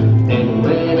 And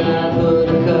when I put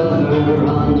a cover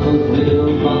on those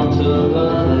little faults of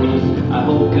others, I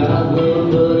hope God will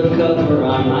put a cover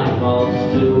on my faults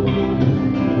too.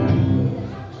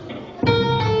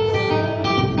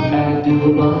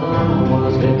 Abdul-Baha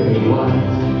was very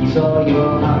wise. He saw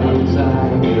your heart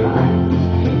inside your eyes.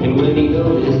 And when he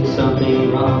noticed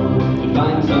something wrong, he'd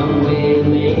find some way to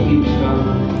make you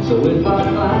strong. So if I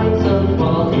find some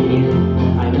fault in you,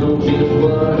 I know just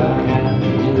what I have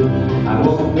to do. I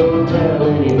won't go tell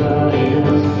anybody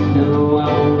else. No, I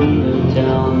won't even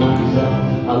tell myself.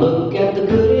 I'll look at the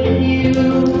good in you.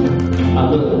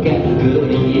 I'll look at the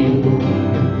good in you.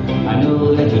 I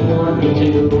know that you want me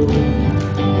to,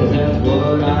 'cause that's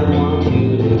what I want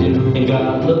you to do. And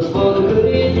God looks for the good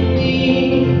in me.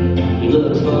 He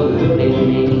looks for the good in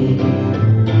me.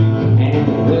 And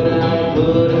when I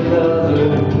put a cover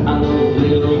on those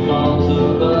little faults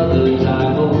of others,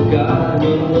 I hope God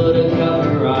will put a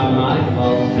cover on my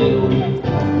faults too.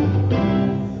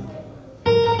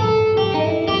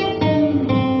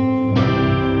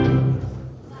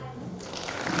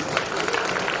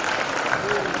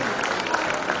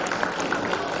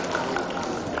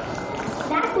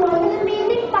 That was an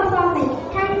amazing performance.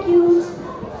 Thank you.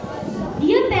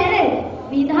 Dear parents,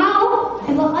 we now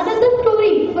have another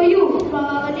story for you from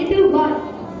our little one.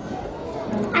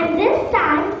 And this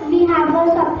time we have a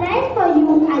surprise for you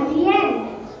at the end.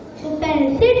 So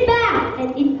parents, sit back and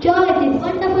enjoy this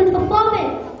wonderful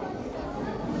performance.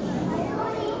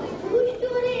 Whose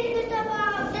story is it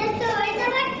about? The story is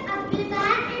about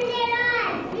Abdullah and Mela.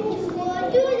 Which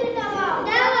word is it about?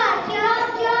 The word of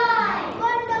joy.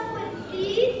 Wonderful.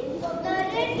 Please, what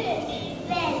is it?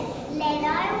 Well,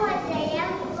 Leroy was a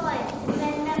young boy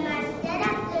when the master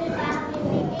Abdullah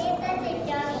visited the city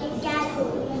of Chicago.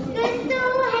 Gusto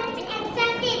had been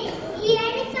excited. He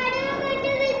and his father were going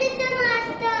to visit the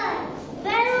master.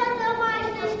 Where was the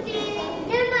master staying?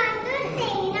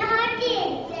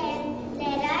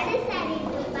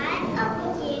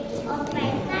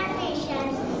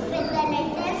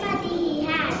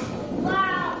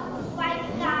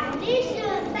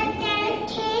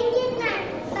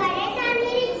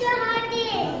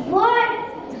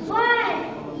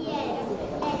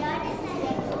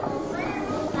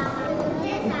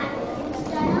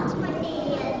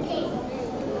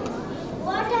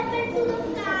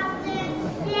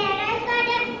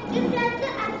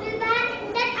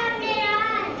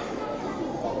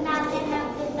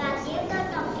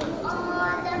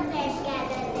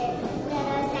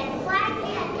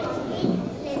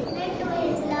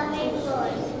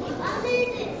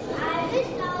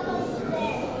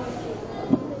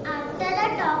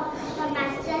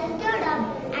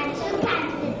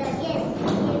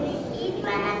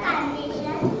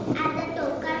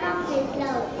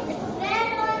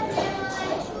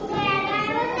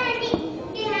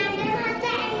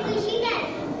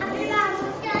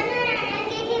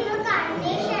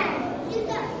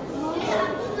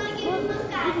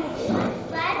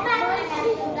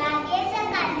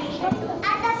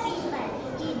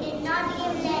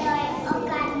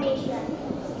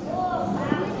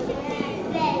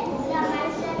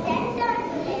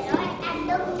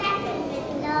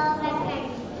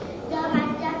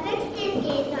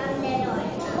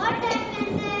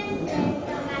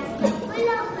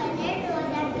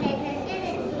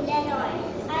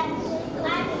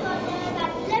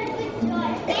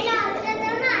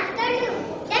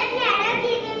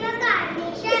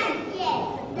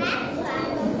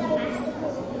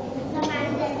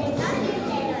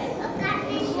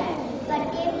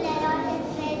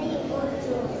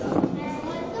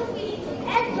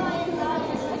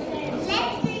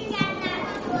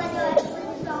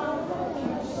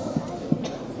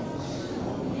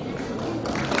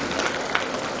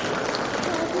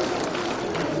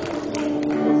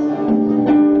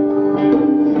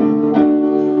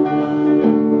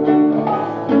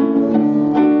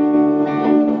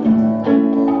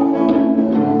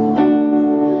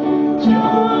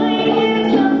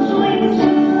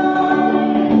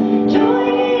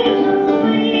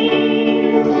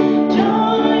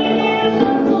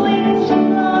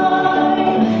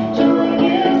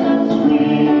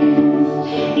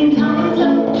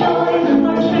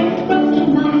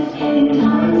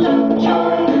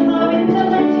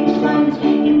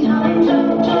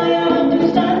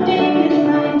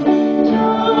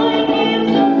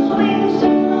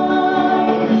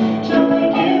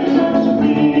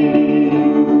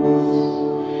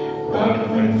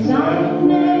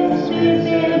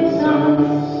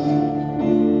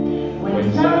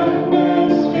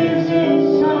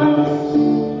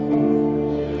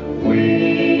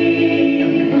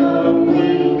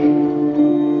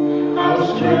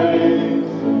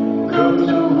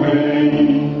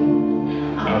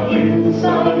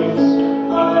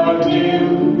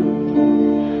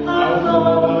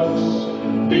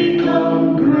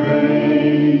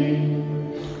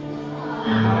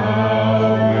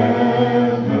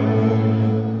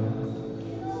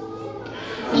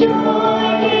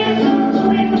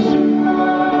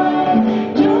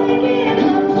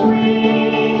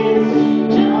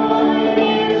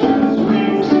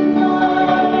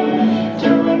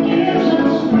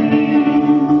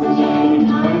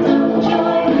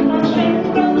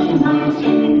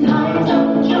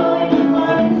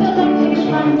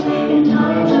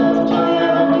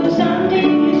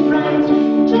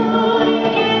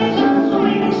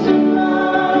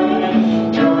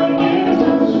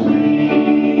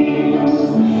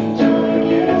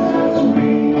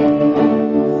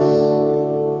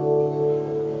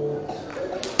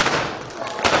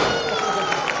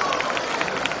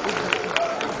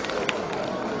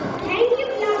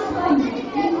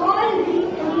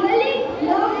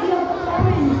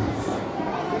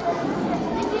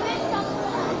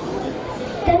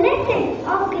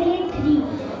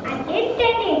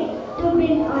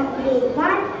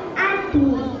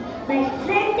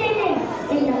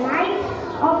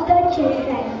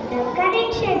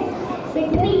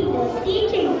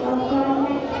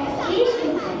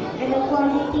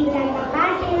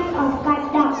 of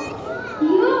conduct.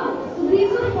 Here, we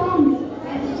performed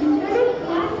as children of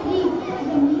class 3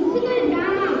 the musical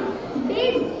drama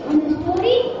based on the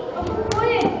story of a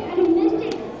poet and a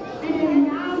mystic and a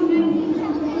renowned 19th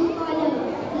century scholar,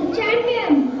 the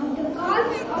champion of the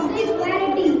cause of the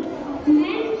equality of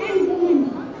men and women,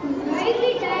 who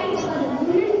widely died for the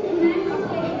women's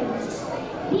emancipation.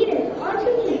 Leaders also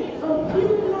need a few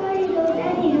more heroes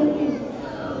and heroines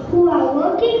who are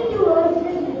working towards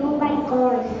this noble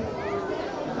cause.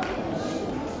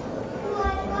 Who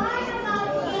was born about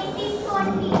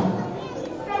 1840.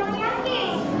 From a young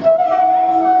age, her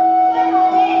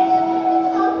knowledge.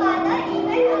 Her father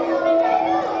even allowed her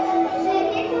to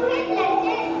listen to his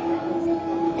lessons.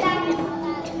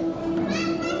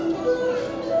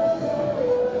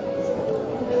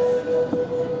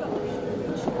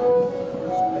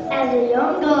 As a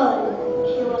young girl,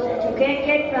 she was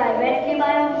educated privately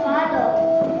by her father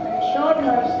and showed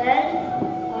herself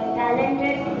a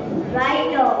talented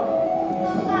writer.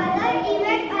 Her father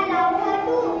even allowed her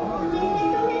to listen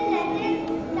to his lessons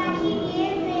that he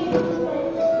gave in school.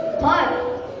 But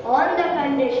on the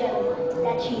condition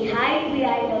that she hide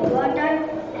behind a curtain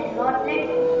and not let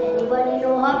anybody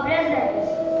know her presence.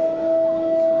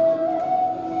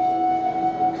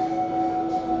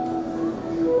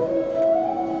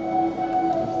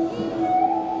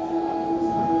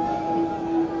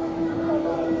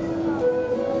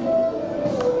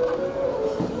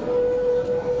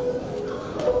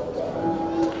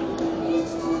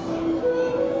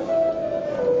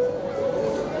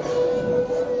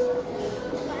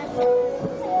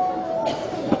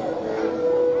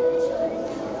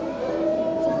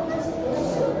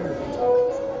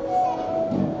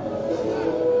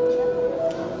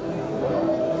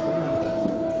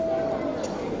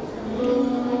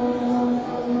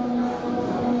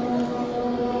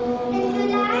 In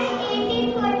July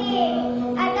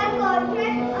 1848, at the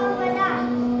conference of Mela,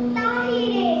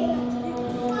 Tahiri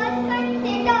was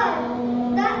considered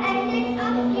the essence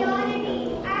of purity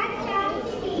and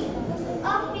chastity,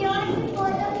 of pure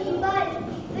before the people,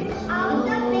 without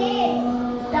the veil.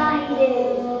 Tahiri,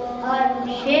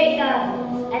 unshaken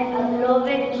and aglow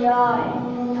with joy,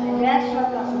 addressed her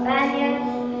companions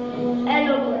in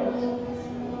eloquence.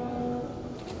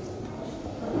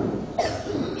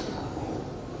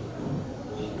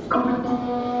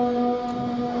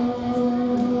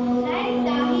 Like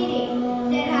Tahiri,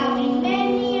 there have been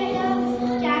many other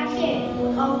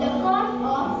champions of the cause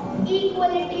of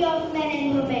equality of men and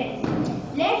women.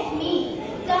 Let's meet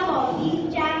some of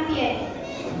these champions.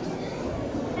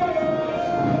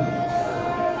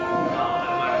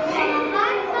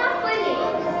 Mahatma Phule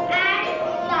and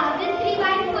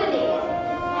Savitribai Phule.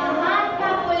 Mahatma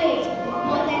Phule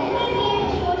was an Indian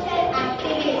social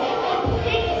activist,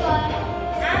 thinker,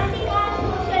 anti-caste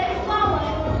social reformer,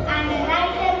 and a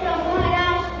writer from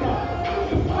Maharashtra.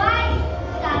 His wife,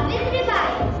 Savitribai,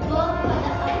 worked for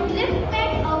the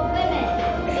upliftment of women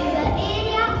in the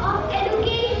area of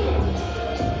education.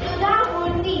 Sudha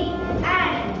Murthy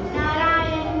and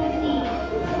Narayan Murthy.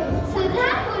 Sudha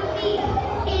Murthy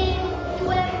came to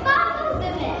empower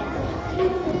women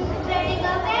through spreading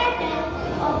awareness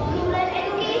of rural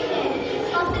education,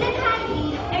 public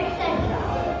hygiene, etc.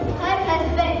 Her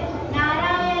husband,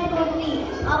 Narayan Murthy,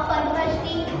 a Padma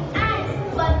Shri and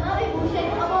Padma Vibhushan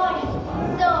awardee,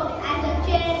 served as the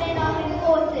chairman of his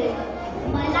forces.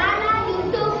 Malala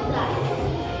Yousafzai.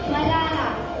 Malala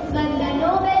won the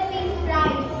Nobel Peace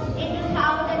Prize in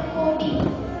 2014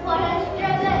 for her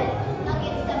struggle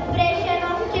against suppression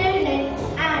of children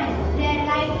and their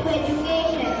right to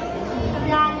education.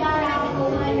 Raja Ram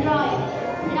Mohan Roy.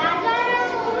 Raja Ram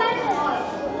Mohan Roy,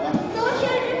 a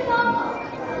social reformer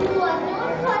who was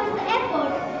known for his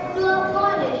efforts to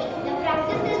abolish the practice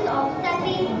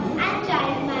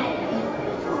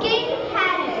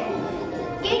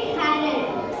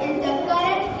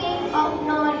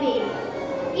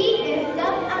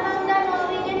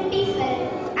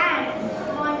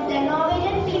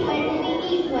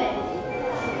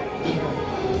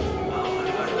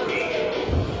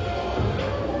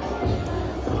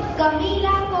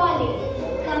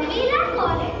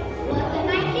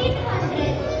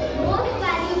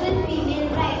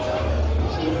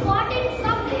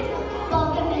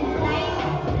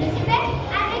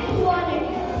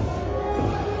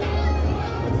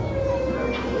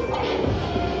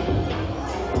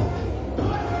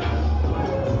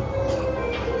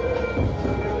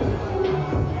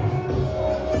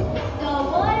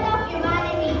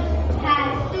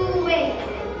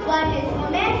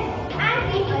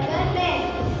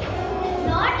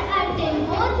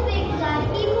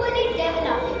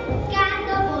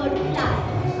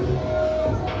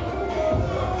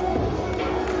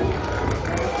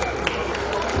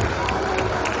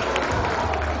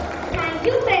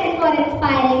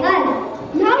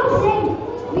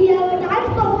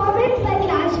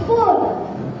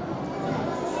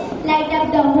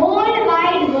but the whole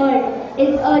wide world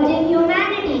is urging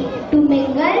humanity to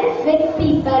mingle with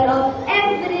people of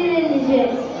every religion,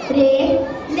 race,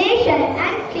 nation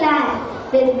and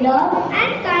class with love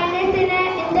and kindness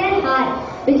in their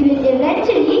heart, which will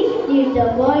eventually lead the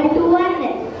world to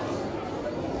oneness.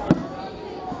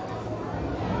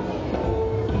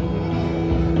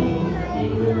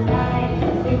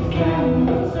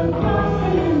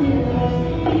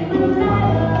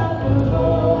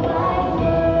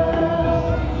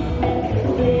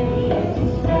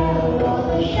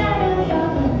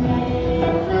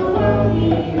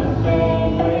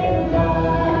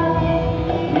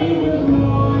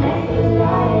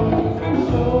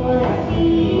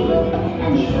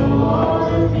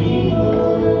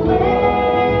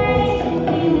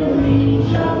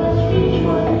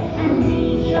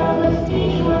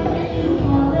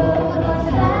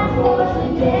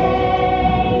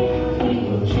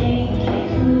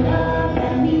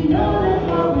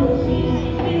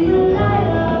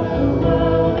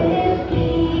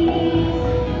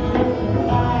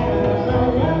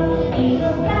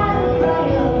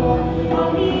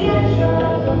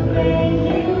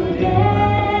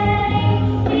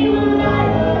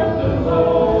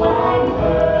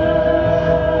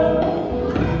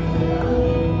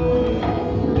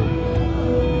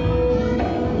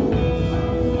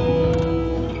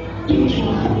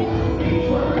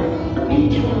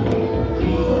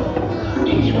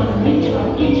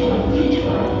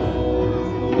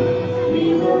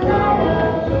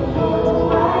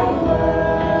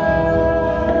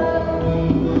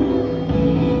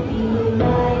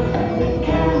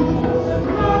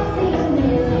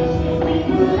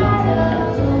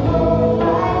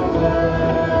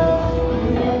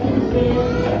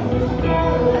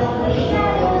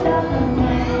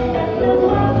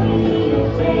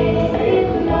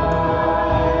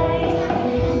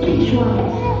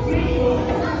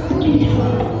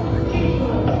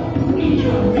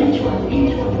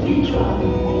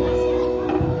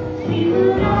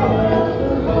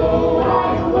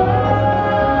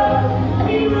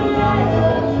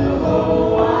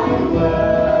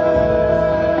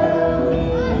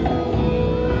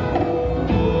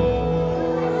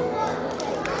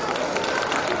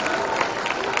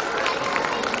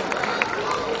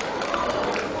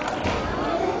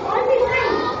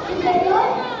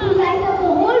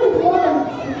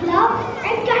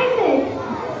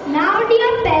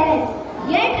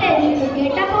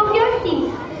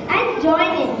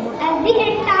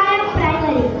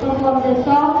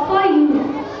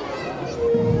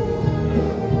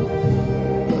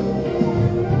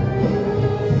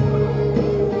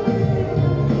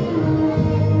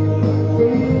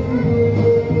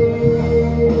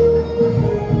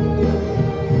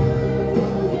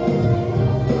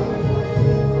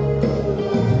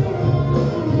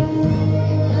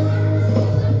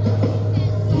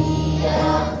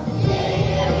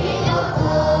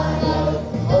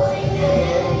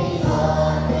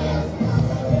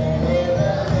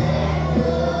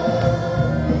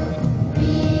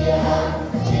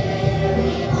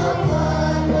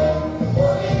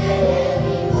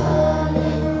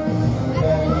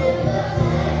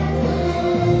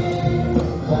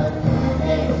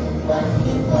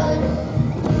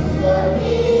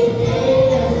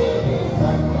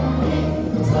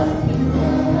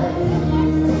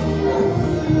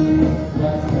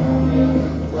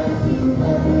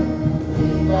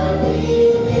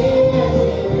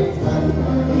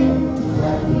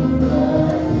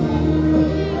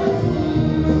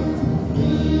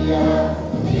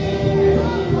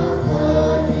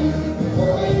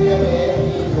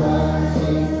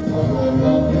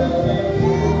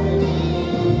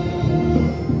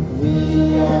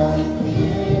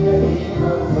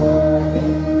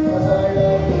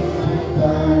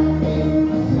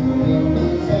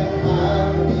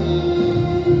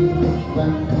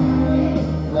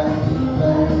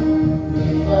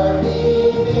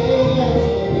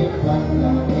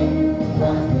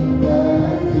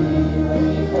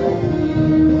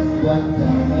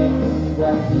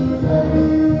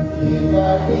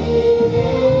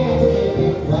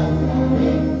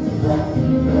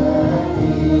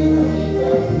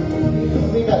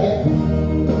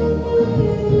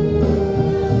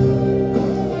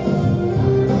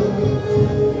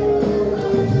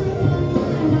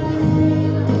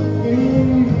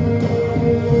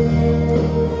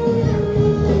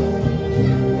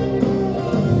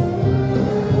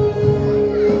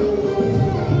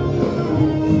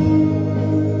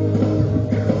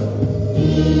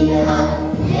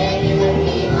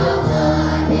 Yeah.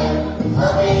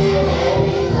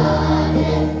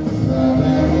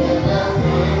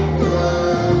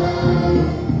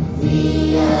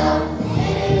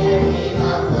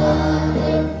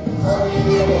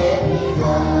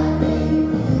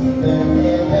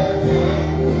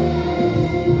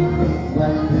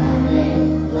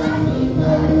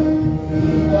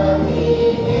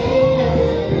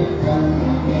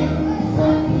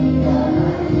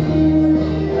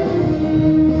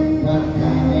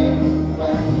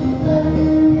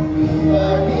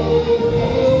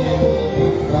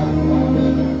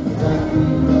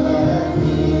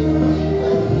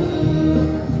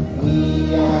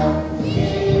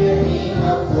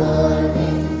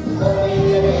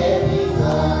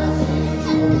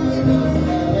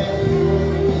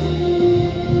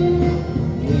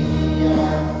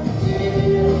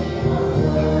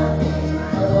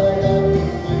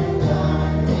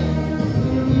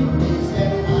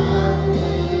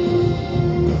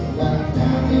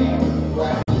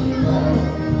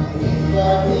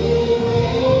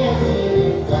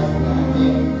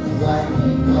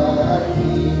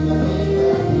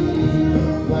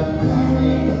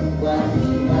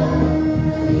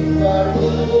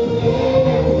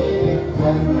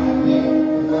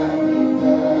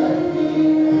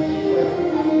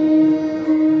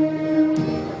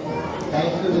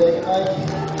 Thank you very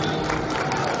much.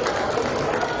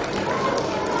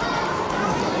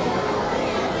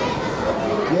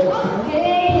 Yes.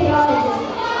 Hey, Roger.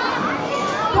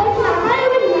 But Mama, I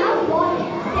would love one.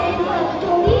 Tell me a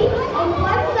story of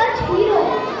one such hero.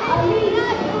 Ali,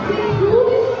 who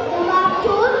proved the Bab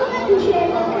chose to share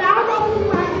the crown of his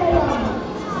master on.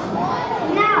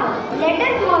 Now, let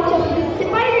us watch a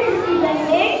principal decision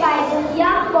made by this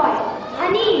young boy,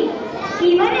 Anil,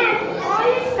 even as all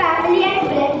his family and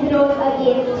friends rose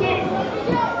against him.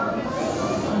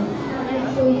 His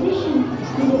position,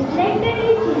 he reflected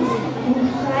his sins and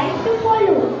strives to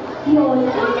follow. He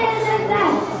also tells us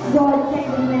that God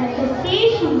sent a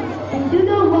manifestation into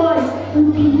the world to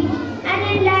teach and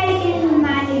enlighten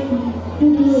humanity.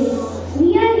 Today,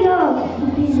 we are here to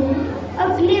present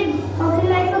a glimpse of the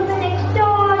life of an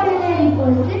extraordinary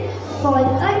person called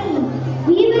Anil.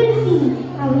 We will see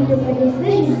how he took a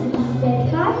decision to be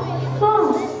steadfast,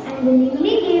 firm, and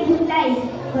willingly gave his life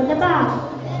for the Bab.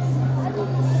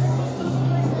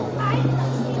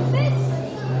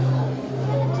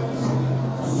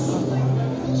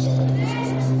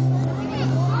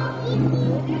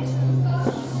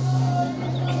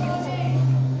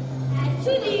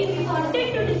 Actually, we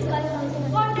wanted to discuss an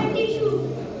important issue.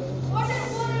 What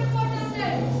is more important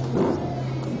than?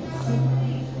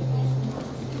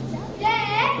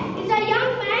 There is a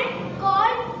young man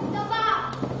called Sabah.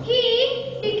 He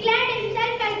declared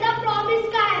himself as the promised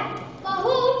guy, for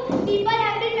whom people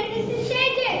have been witnessing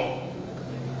changes.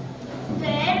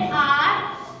 There are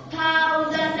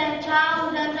thousands and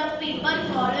thousands of people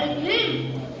following him.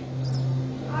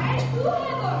 I too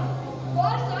have a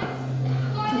person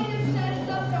calling himself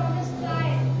the promised guy.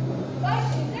 But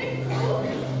is it true?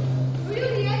 Do you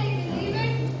really believe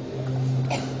it?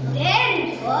 There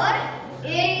were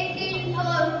 18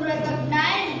 souls who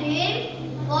recognized him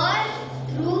first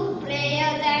through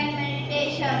prayers and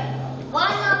meditation.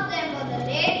 One of them was a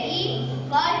lady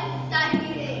called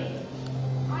Tahiri.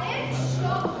 I am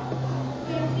shocked.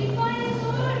 25 years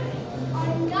old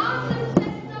and now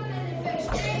accepts the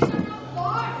manifestation of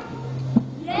God.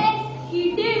 Yes,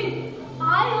 he did.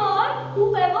 I heard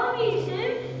whoever meets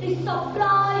him is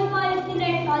surprised by his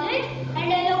direct knowledge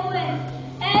and eloquence.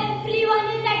 Everyone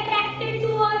is attracted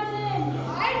towards him.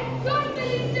 I don't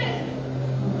believe this.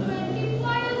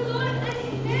 25 years old and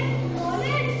immense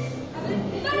knowledge. I will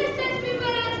never accept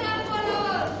people as their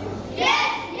followers.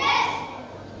 Yes, yes.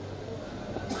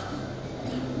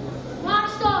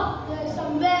 Master, there is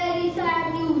some very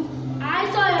sad news.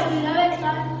 I saw your beloved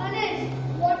son, Anis.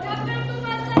 What happened to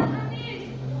my son, Anis?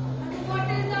 And what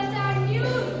is the sad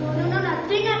news? No,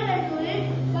 nothing happened to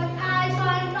him. But I saw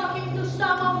him talking to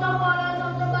some of the followers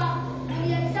of the Bab. And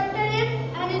he accepted him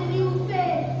and his new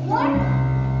faith. What?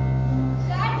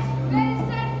 That's very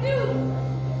sad news.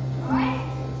 I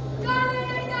can't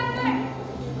let that happen.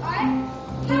 I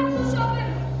have to show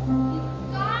him. He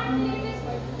can't leave his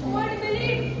old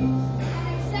belief and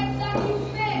accept the new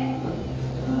faith.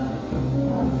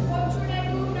 What should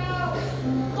I do now?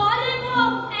 Call him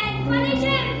home and punish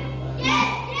him. Yes,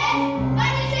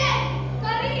 punish him.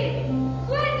 Kareem,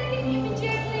 go and take him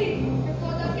immediately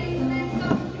before the king's men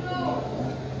come to know.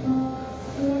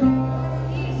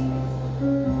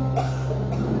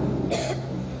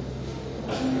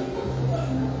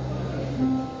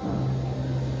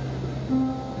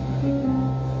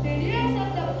 Did you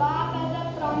accept the Bab as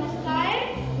a promised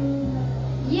guide?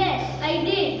 Yes, I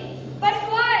did. But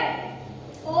why?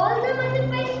 All the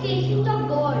manifestations of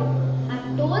God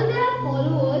have told their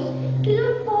followers to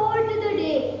look forward to the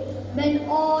day when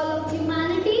all of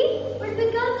humanity would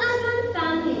become as one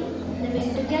family,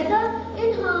 living together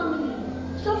in harmony.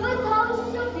 So for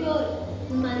thousands of years,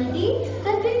 humanity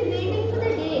has been waiting for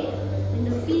the day when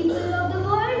the people of the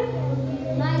world would be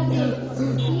united.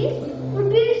 Peace would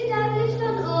be established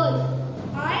on earth.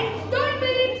 I don't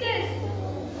believe this.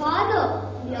 Father,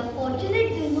 we are fortunate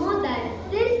to know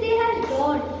that this day has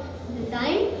dawned. The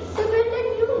time to build a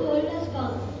new world has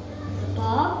come. The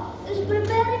Bab is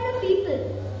preparing the people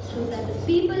so that the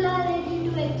people are ready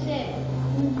to accept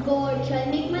who God shall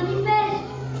make manifest.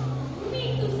 You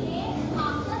mean to say,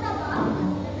 after the Bab,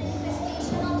 the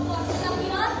manifestation of God will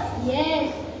appear?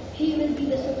 Yes, he will be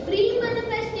the supreme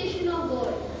manifestation of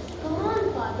God. Come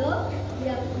on, Father. We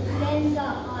have to cleanse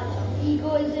our hearts of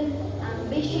egoism,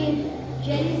 ambition,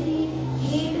 jealousy,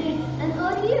 hatred, and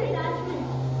earthly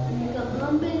attachments, and become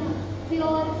humble,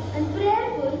 pure, and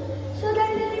prayerful so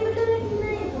that we are able to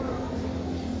recognize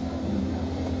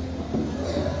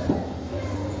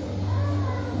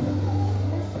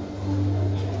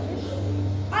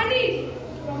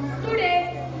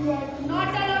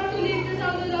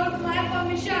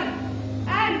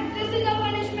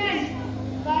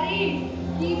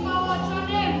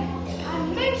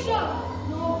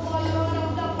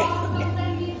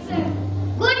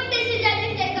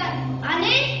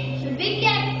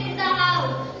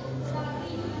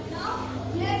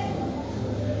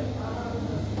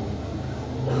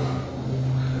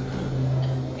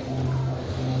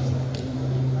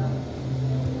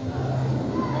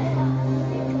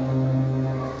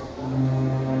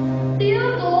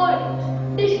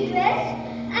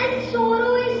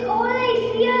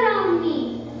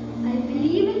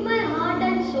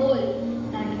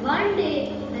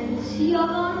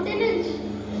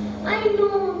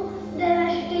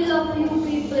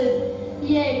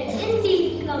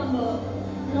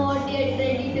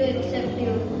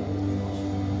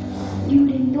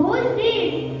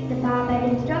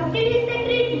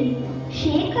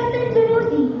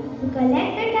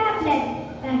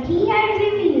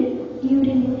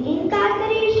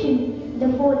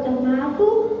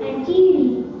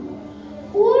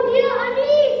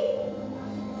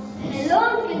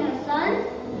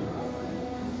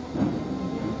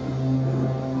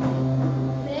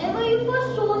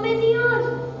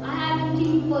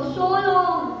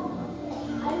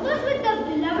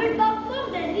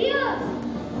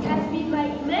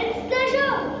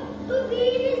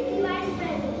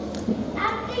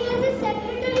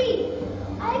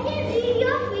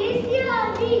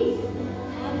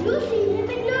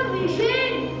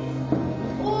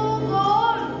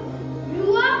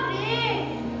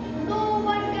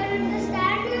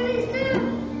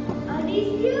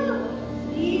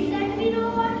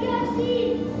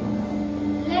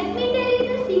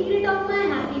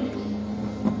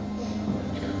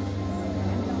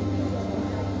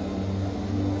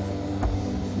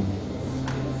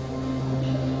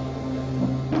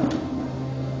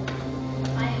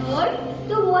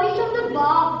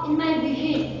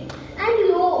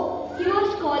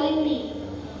calling me.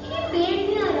 He bade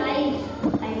me arise.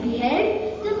 I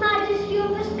beheld the majesty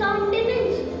of his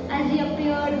countenance as he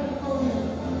appeared before me.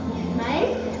 He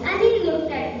smiled and he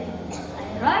looked at me. I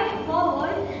rushed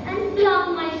forward and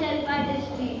flung myself at his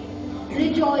feet.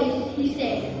 Rejoice, he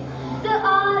said. The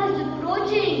hour is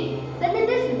approaching when in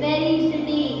this very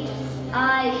city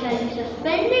I shall be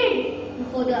suspended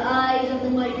before the eyes of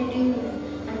the multitude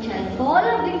and shall fall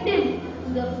a victim to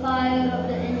the fire of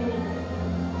the enemy.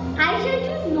 I shall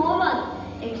choose no one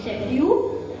except you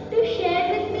to share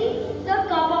with me the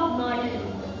cup of martyrdom.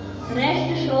 Rest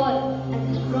assured that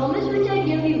this promise which I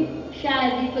give you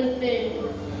shall be fulfilled.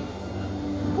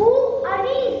 Oh,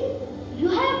 Anis, you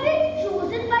have been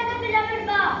chosen by the beloved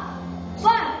Ba,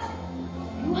 but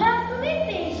you have to be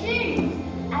patient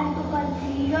and to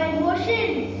conceal your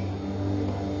emotions.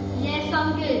 Yes,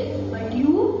 uncle, but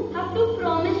you have to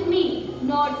promise me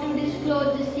not to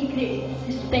disclose the secret,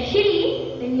 especially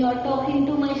when you are talking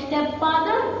to my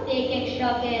stepfather. Take extra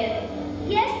care.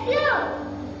 Yes, dear.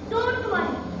 Don't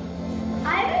worry.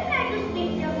 I will try to speak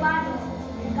to your father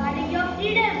regarding your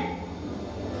freedom.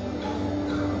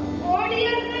 Oh,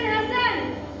 dear son Hassan.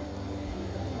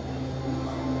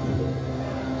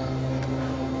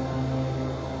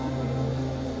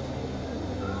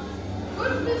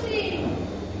 Good to see you.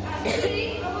 Actually,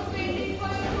 I was waiting for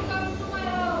you to come to my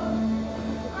house.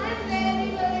 I am very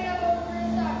worried about my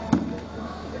son.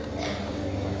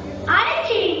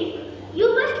 Archie, you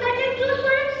must let him choose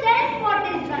for himself what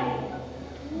is right.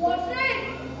 What right?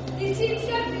 He seems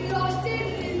to have lost his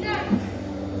reason.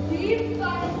 He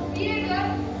found behavior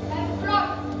and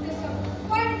brought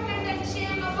disappointment and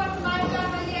shame upon my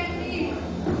family and me.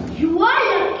 You are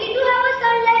lucky to have a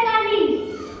son like Ali.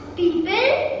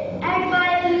 People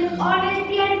admire his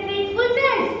honesty and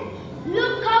faithfulness.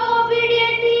 Look how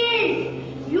obedient he is.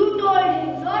 You told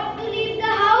him not to leave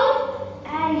the house,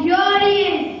 and here he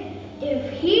is. If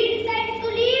he decides to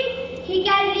leave, he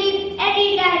can leave any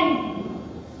time.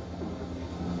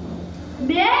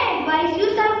 May I advise you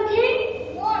something?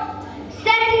 What?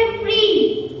 Set him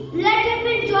free. Let him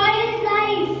enjoy his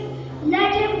life.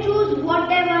 Let him choose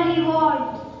whatever he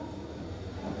wants.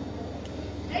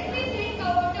 Let me think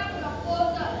about your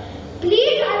proposal.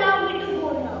 Please allow me to go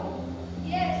now.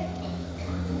 Yes.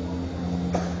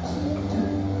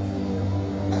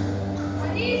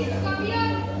 Anis, come here.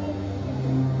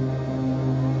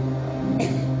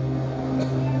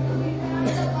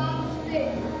 The bomb today.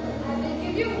 I will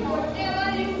give you whatever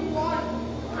you want.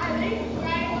 I will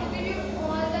try to give you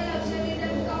all the luxuries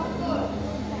and comfort.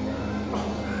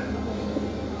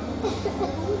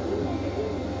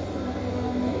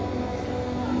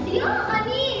 Dear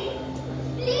Anis,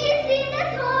 please leave the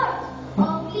thoughts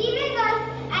of leaving us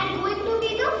and going to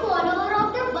be the follower of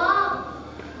the Ba.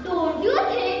 Don't you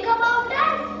think about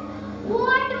us?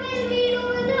 What will we do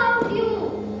without you?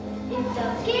 If the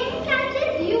king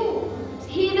catches you,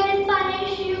 he will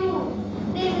punish you.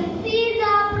 They will seize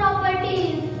our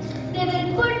properties. They will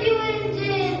put you in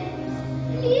jail.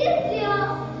 Please, dear,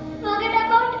 forget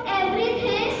about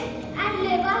everything and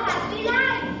live a happy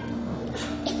life.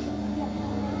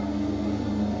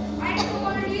 I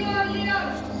told you earlier,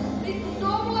 with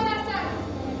no more Hassan.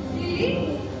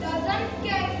 He doesn't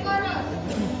care for us.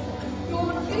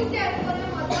 Don't you care for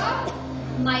your mother?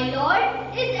 My lord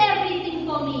is everything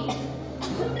for me.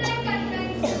 You try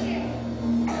convincing him.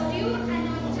 For you and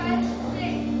your child's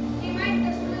sake, he might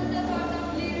dismiss the thought of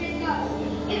leaving us.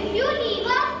 If you leave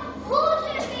us, who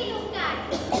should we look at?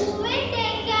 Who will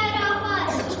take care of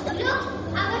us? Look,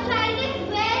 our child is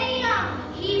very young.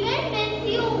 He will miss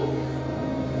you.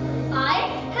 I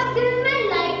have given my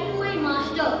life to my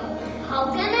master. How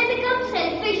can I become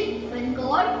selfish when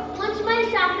God wants my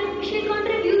sacrificial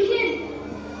contribution?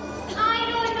 I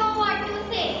don't know what to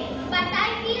say, but I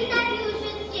feel that you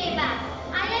should stay back.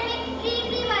 I am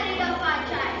extremely worried of our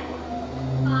child.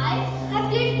 I have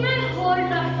placed my whole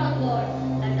trust on God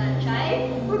that our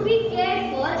child would be cared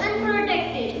for and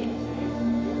protected.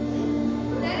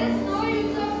 There is no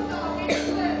use of talking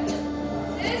to him.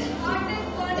 His heart is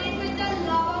burning with the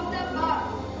love of the Ba.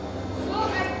 So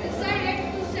I decided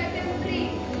to set him free.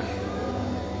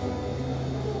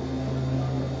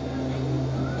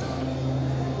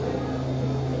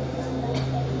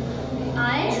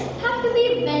 I have to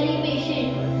be very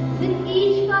patient. With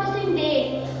each passing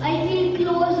day, I feel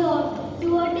closer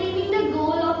to attaining the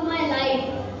goal of my life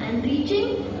and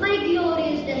reaching my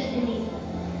glorious destiny.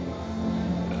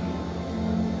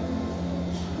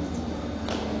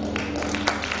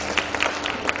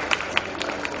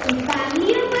 The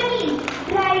family of Anis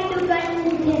tried to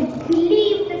convince him to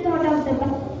leave the thought of the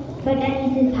past, but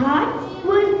Anis's heart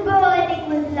was burning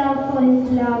with love for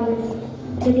his lovers.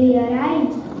 The day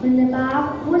arrived when the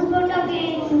Bab was put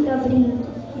again to the breach,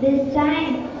 this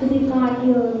time to be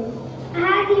martyred.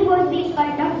 As he was being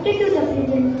conducted to the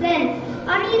prison cell,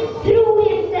 Anis threw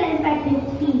himself at his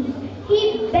feet.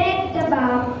 He begged the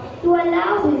Bab to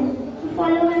allow him to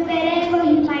follow him wherever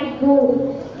he might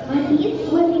go. Anis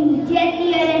was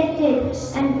immediately arrested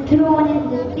and thrown in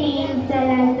the same cell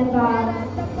as the Bab.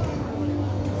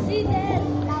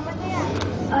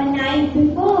 A night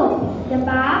before, the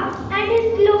Bab and his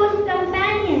close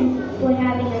companions were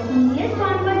having a serious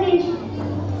conversation.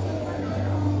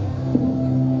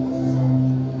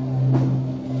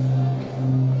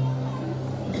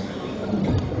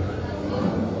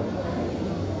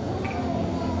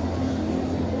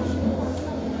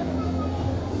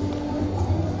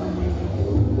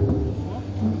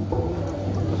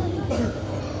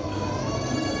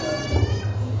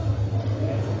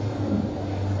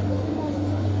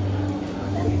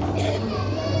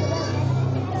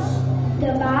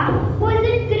 The Bab was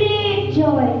in great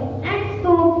joy and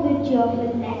spoke with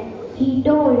cheerfulness. He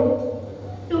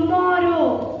told,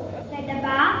 Tomorrow, said the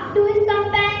Bab to his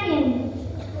companions,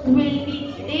 will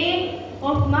be the day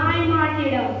of my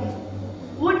martyrdom.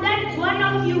 Would that one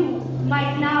of you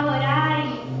might now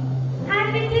arise,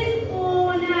 and with his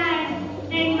own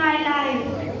hand end my life.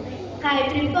 I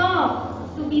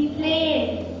prefer to be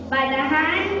slain by the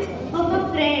hand of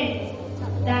a friend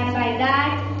than by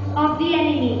that of the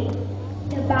enemy.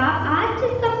 the Bab asked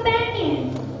his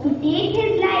companions to take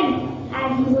his life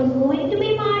as he was going to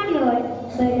be martyred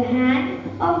by the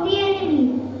hand of the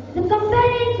enemy. The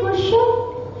companions were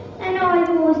shocked and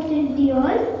almost in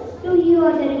tears to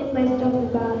hear the request of the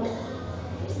Bab.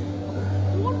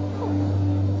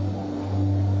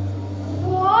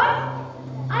 What?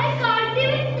 I can't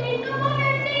even think about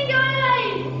ending your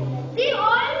life. The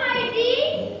Almighty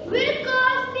will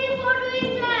curse me for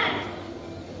doing that.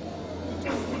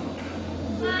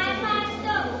 My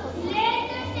master,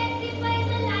 let us sacrifice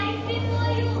a life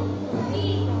before you. We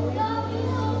love you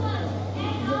so much,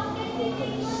 and how can we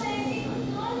think of ending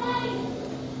your life?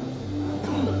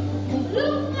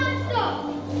 Look, master,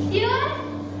 here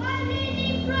I'm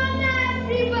reading from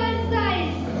everyone's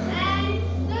side,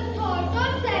 and the thought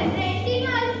of separating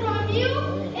us from you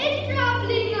is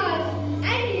troubling us,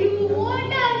 and you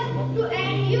want us to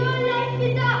end your life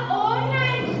with our own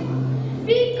hands.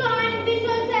 We can't be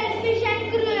so selfish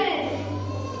and cruel.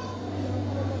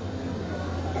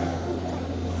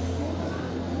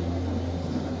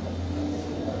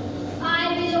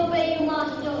 I will obey you,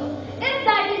 master, if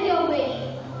that is your wish.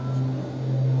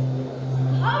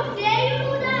 How dare you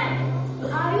do that?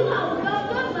 Are you out of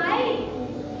your mind?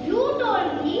 You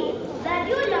told me that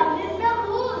you love him the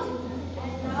most.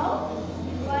 And now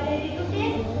you are ready to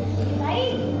take his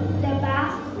life. The Bab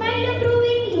smiled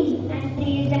approvingly and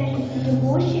praised Anis's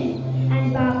devotion,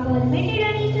 and Bab permitted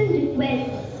Anis's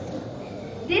request.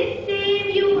 This same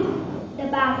youth, the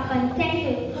Bab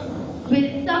consented.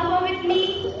 Will suffer with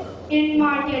me in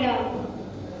martyrdom.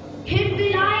 Him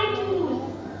will I choose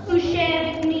to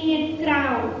share with me his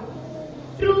crown.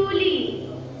 Truly,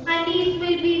 Anis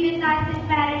will be with us in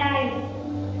paradise.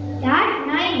 That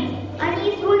night,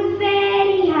 Anis was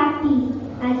very happy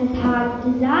as his heart's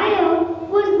desire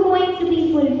was going to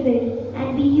be fulfilled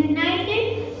and be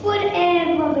united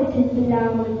forever with his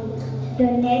beloved. The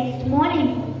next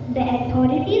morning, the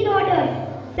authorities ordered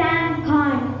Sam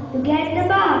Khan to get the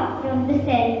Bab from the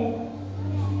cell.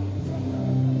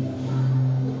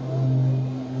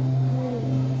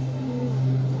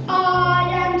 I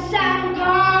am Sam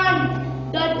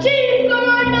Khan, the chief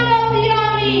commander of the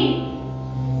army.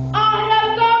 I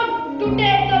have come to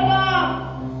take the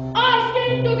Bab. Ask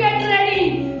him to get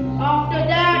ready. After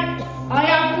that, I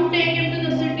have to take him to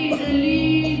the city's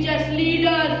religious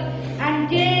leaders and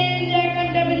gain their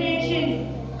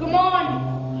condemnation. Come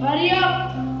on, hurry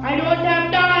up. I don't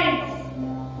have time.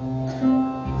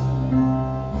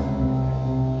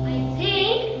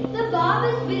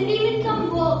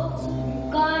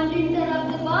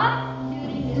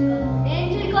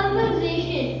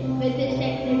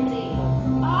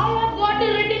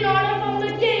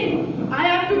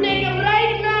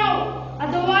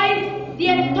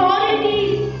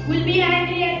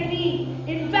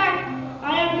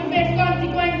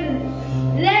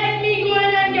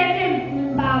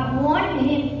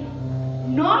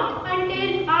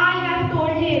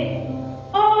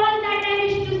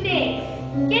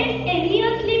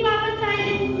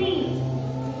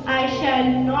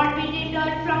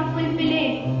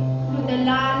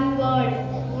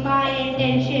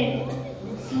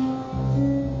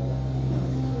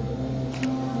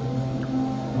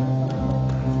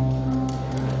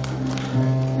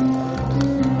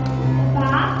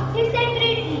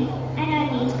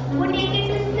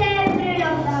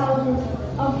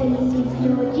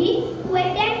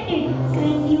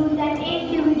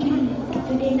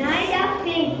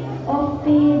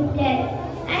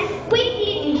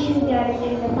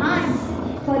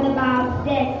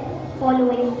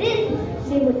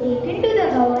 were taken to the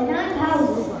governor's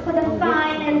house for the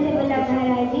final civil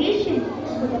organization,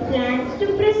 for the plans to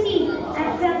proceed,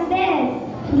 and from there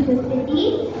to the city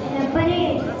in a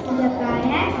parade in the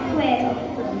Barrack Square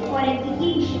for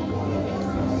execution.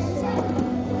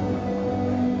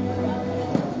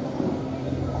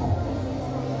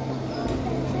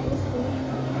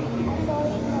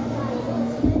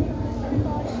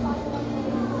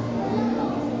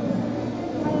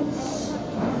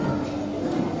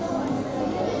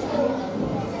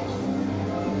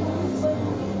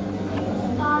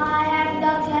 I am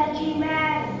the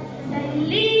clergyman, the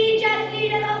religious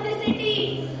leader of the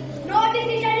city. No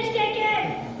decision is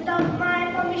taken without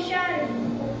my permission.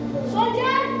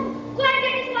 Soldier, go and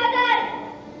get his father.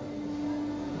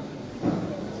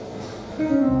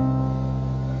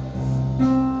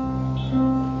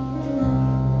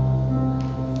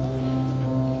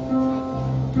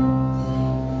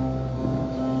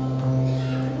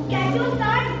 Look at your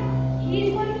son. He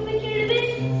is going to be killed with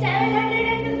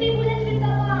 750 bullets with the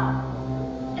bar.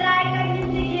 Try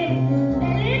convincing him.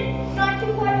 Tell him not to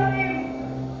follow him.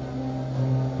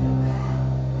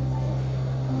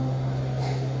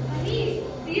 Please,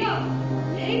 dear,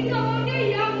 think about a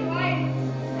young wife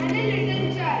and a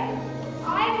little child. I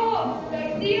hope that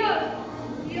dear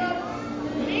will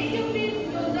make you feel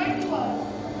closer to us.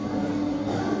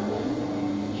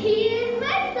 He is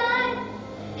my son.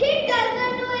 He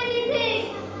doesn't know anything.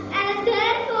 And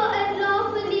therefore,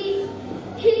 unlawfully,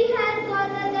 he has got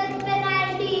the death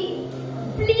penalty.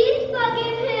 Please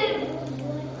forgive him.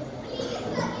 Please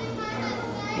forgive my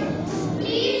husband.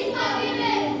 Please forgive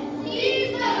him. Please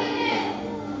forgive him.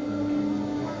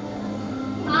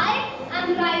 I am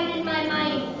right in my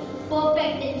mind,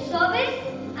 perfect in service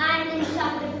and in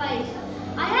sacrifice.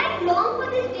 I have longed for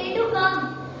this day to come.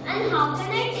 And how can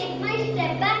I take my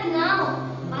step back now?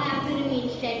 I have to remain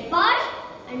steadfast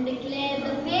and declare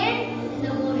the faith in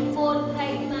the most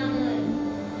forthright manner.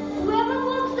 Whoever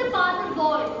walks the path of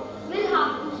God will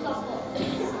have to suffer.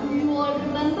 Do you all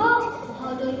remember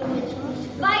how the Romans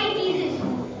crucified Jesus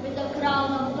with a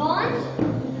crown of thorns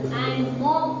and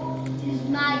mocked his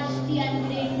majesty and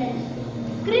greatness?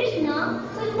 Krishna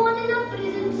was born in a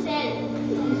prison cell.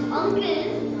 His uncle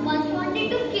once wanted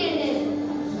to kill him.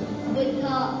 With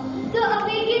her, the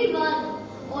awakened one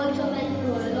also went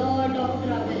through a lot of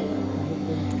trouble.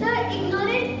 The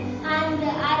ignorant and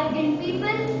the arrogant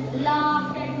people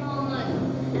laughed at Muhammad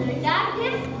and attacked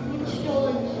him with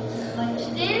stones. But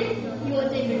still, he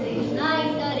was able to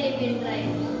unite the Arabian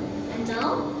tribes. And now,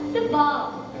 the Bab.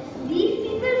 These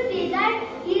people say that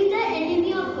he is the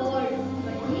enemy of God,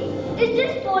 but he is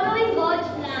just following God's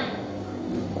plan.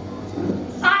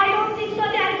 I don't think so.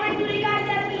 They are going to regard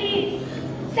their belief.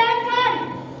 Samson,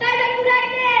 tell them to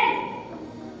write it.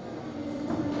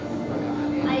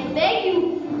 I beg you,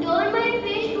 turn my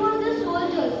face towards the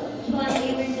soldiers, so I am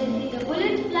able to see the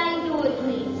bullets flying towards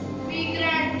me. We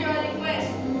grant your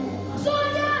request.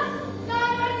 Soldiers,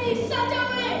 turn on me such a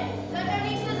way that the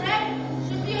Enemy's head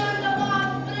should be on the bar.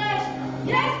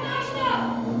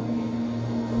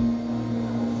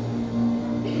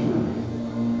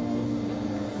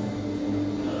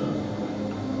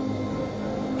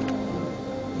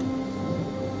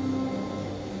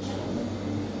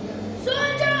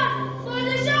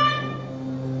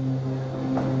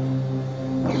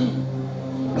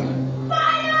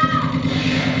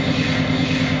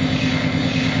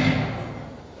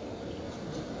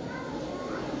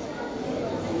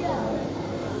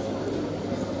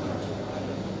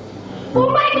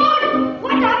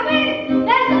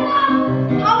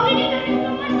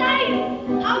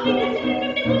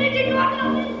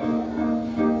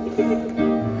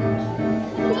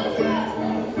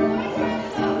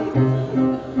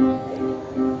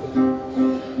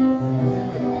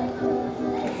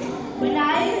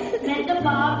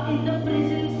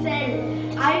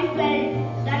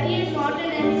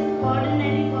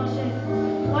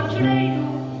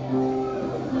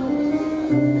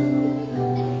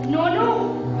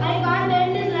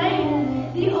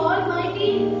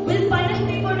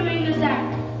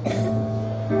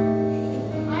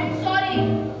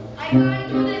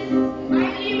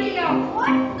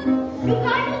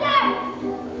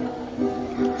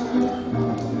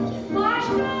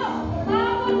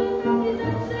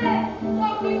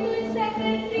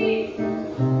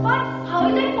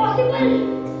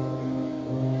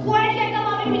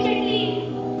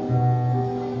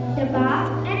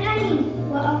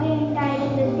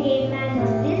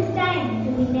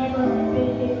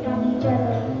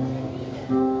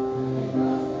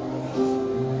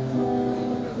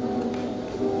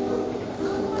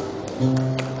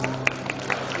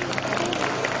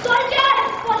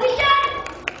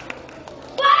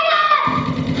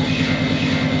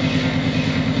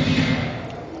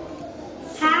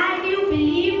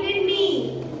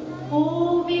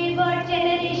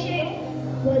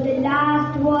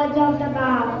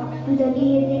 to the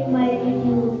gazing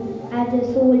multitude as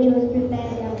the soldiers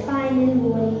prepare their final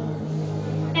volley.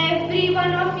 Every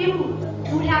one of you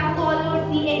would have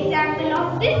followed the example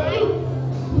of this youth,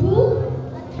 who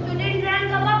stood in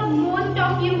rank above most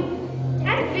of you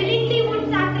and willingly would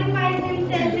sacrifice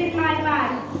himself in my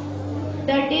path.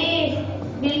 The day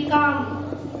will come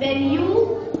when you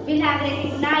will have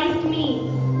recognized me.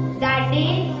 That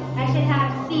day I shall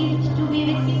have ceased to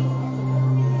be with you.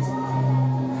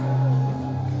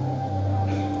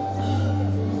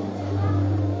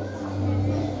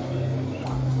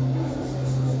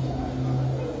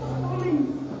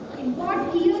 It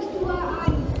brought tears to our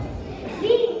eyes.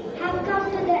 We have come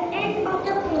to the end of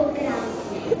the program.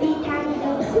 We thank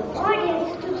the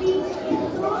audience to be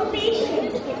so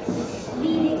patient. We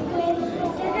request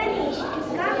Mr. Ganesh to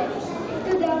come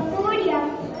to the podium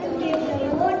to give the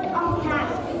vote of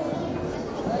thanks.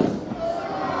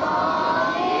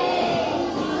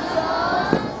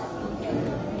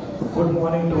 Good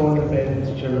morning to all the parents,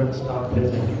 children, staff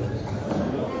present here.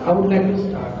 I would like to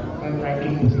start by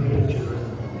thanking these little children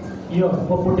here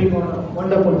for putting on a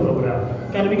wonderful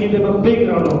program. Can we give them a big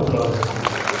round of applause?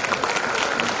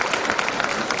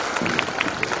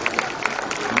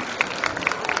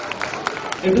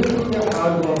 It is through their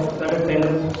hard work that a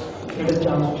talent get a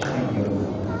chance to shine here.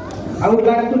 I would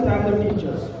like to thank the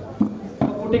teachers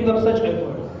for putting up such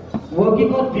effort,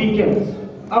 working on weekends,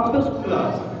 after school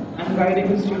hours, and guiding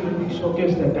the students to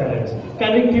showcase their talents.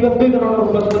 Can we give a big round of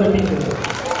applause for the teachers?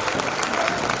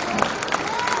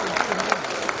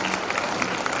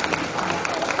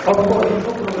 Of course,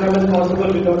 no program is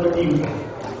possible without the team.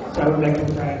 So I would like to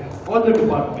thank all the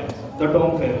departments, the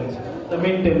dorm parents, the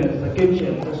maintenance, the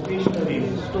kitchen, the stationery,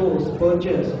 stores,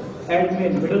 purchase,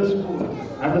 admin, middle school,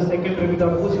 and the secretary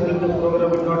without whose help this program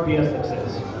would not be a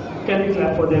success. Can we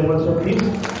clap for them also, please?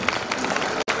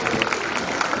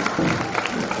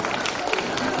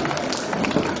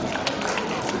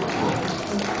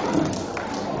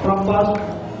 From past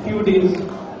few days,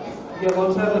 we have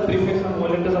also had the prefects and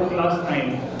volunteers of class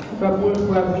 9 who have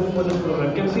pulled for this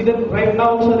program. Can you see them right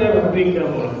now also they are doing their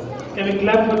work. Can we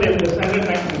clap for them, the standard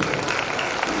 9 prefects?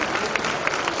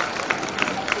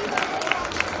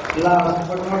 Last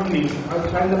but not least, I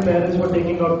thank the parents for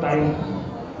taking out time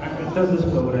and witness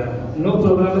this program. No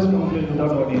program is complete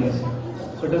without audience.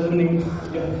 So it doesn't mean,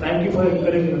 thank you for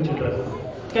encouraging your children.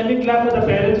 Can we clap for the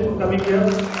parents for coming here?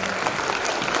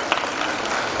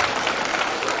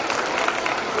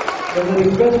 There is a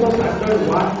request for standard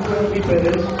 1, 2 and 3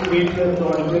 parents to wait here in the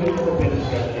auditorium for the parents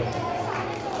gathering.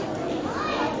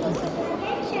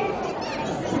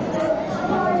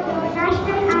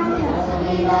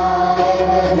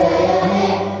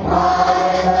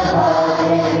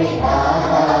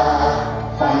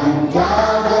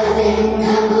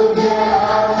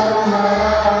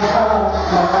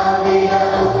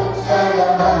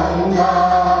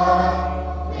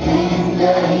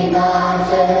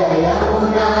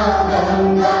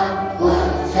 National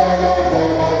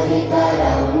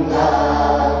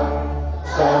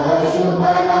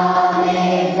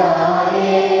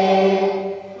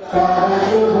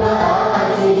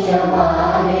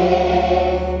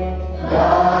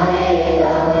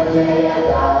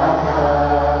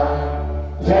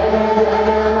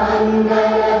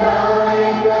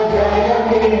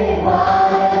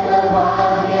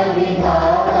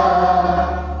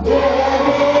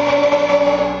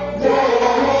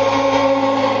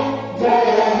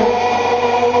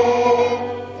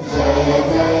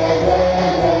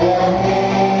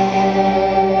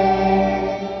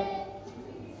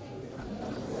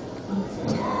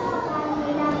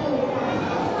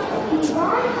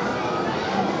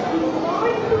we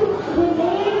want to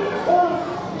remain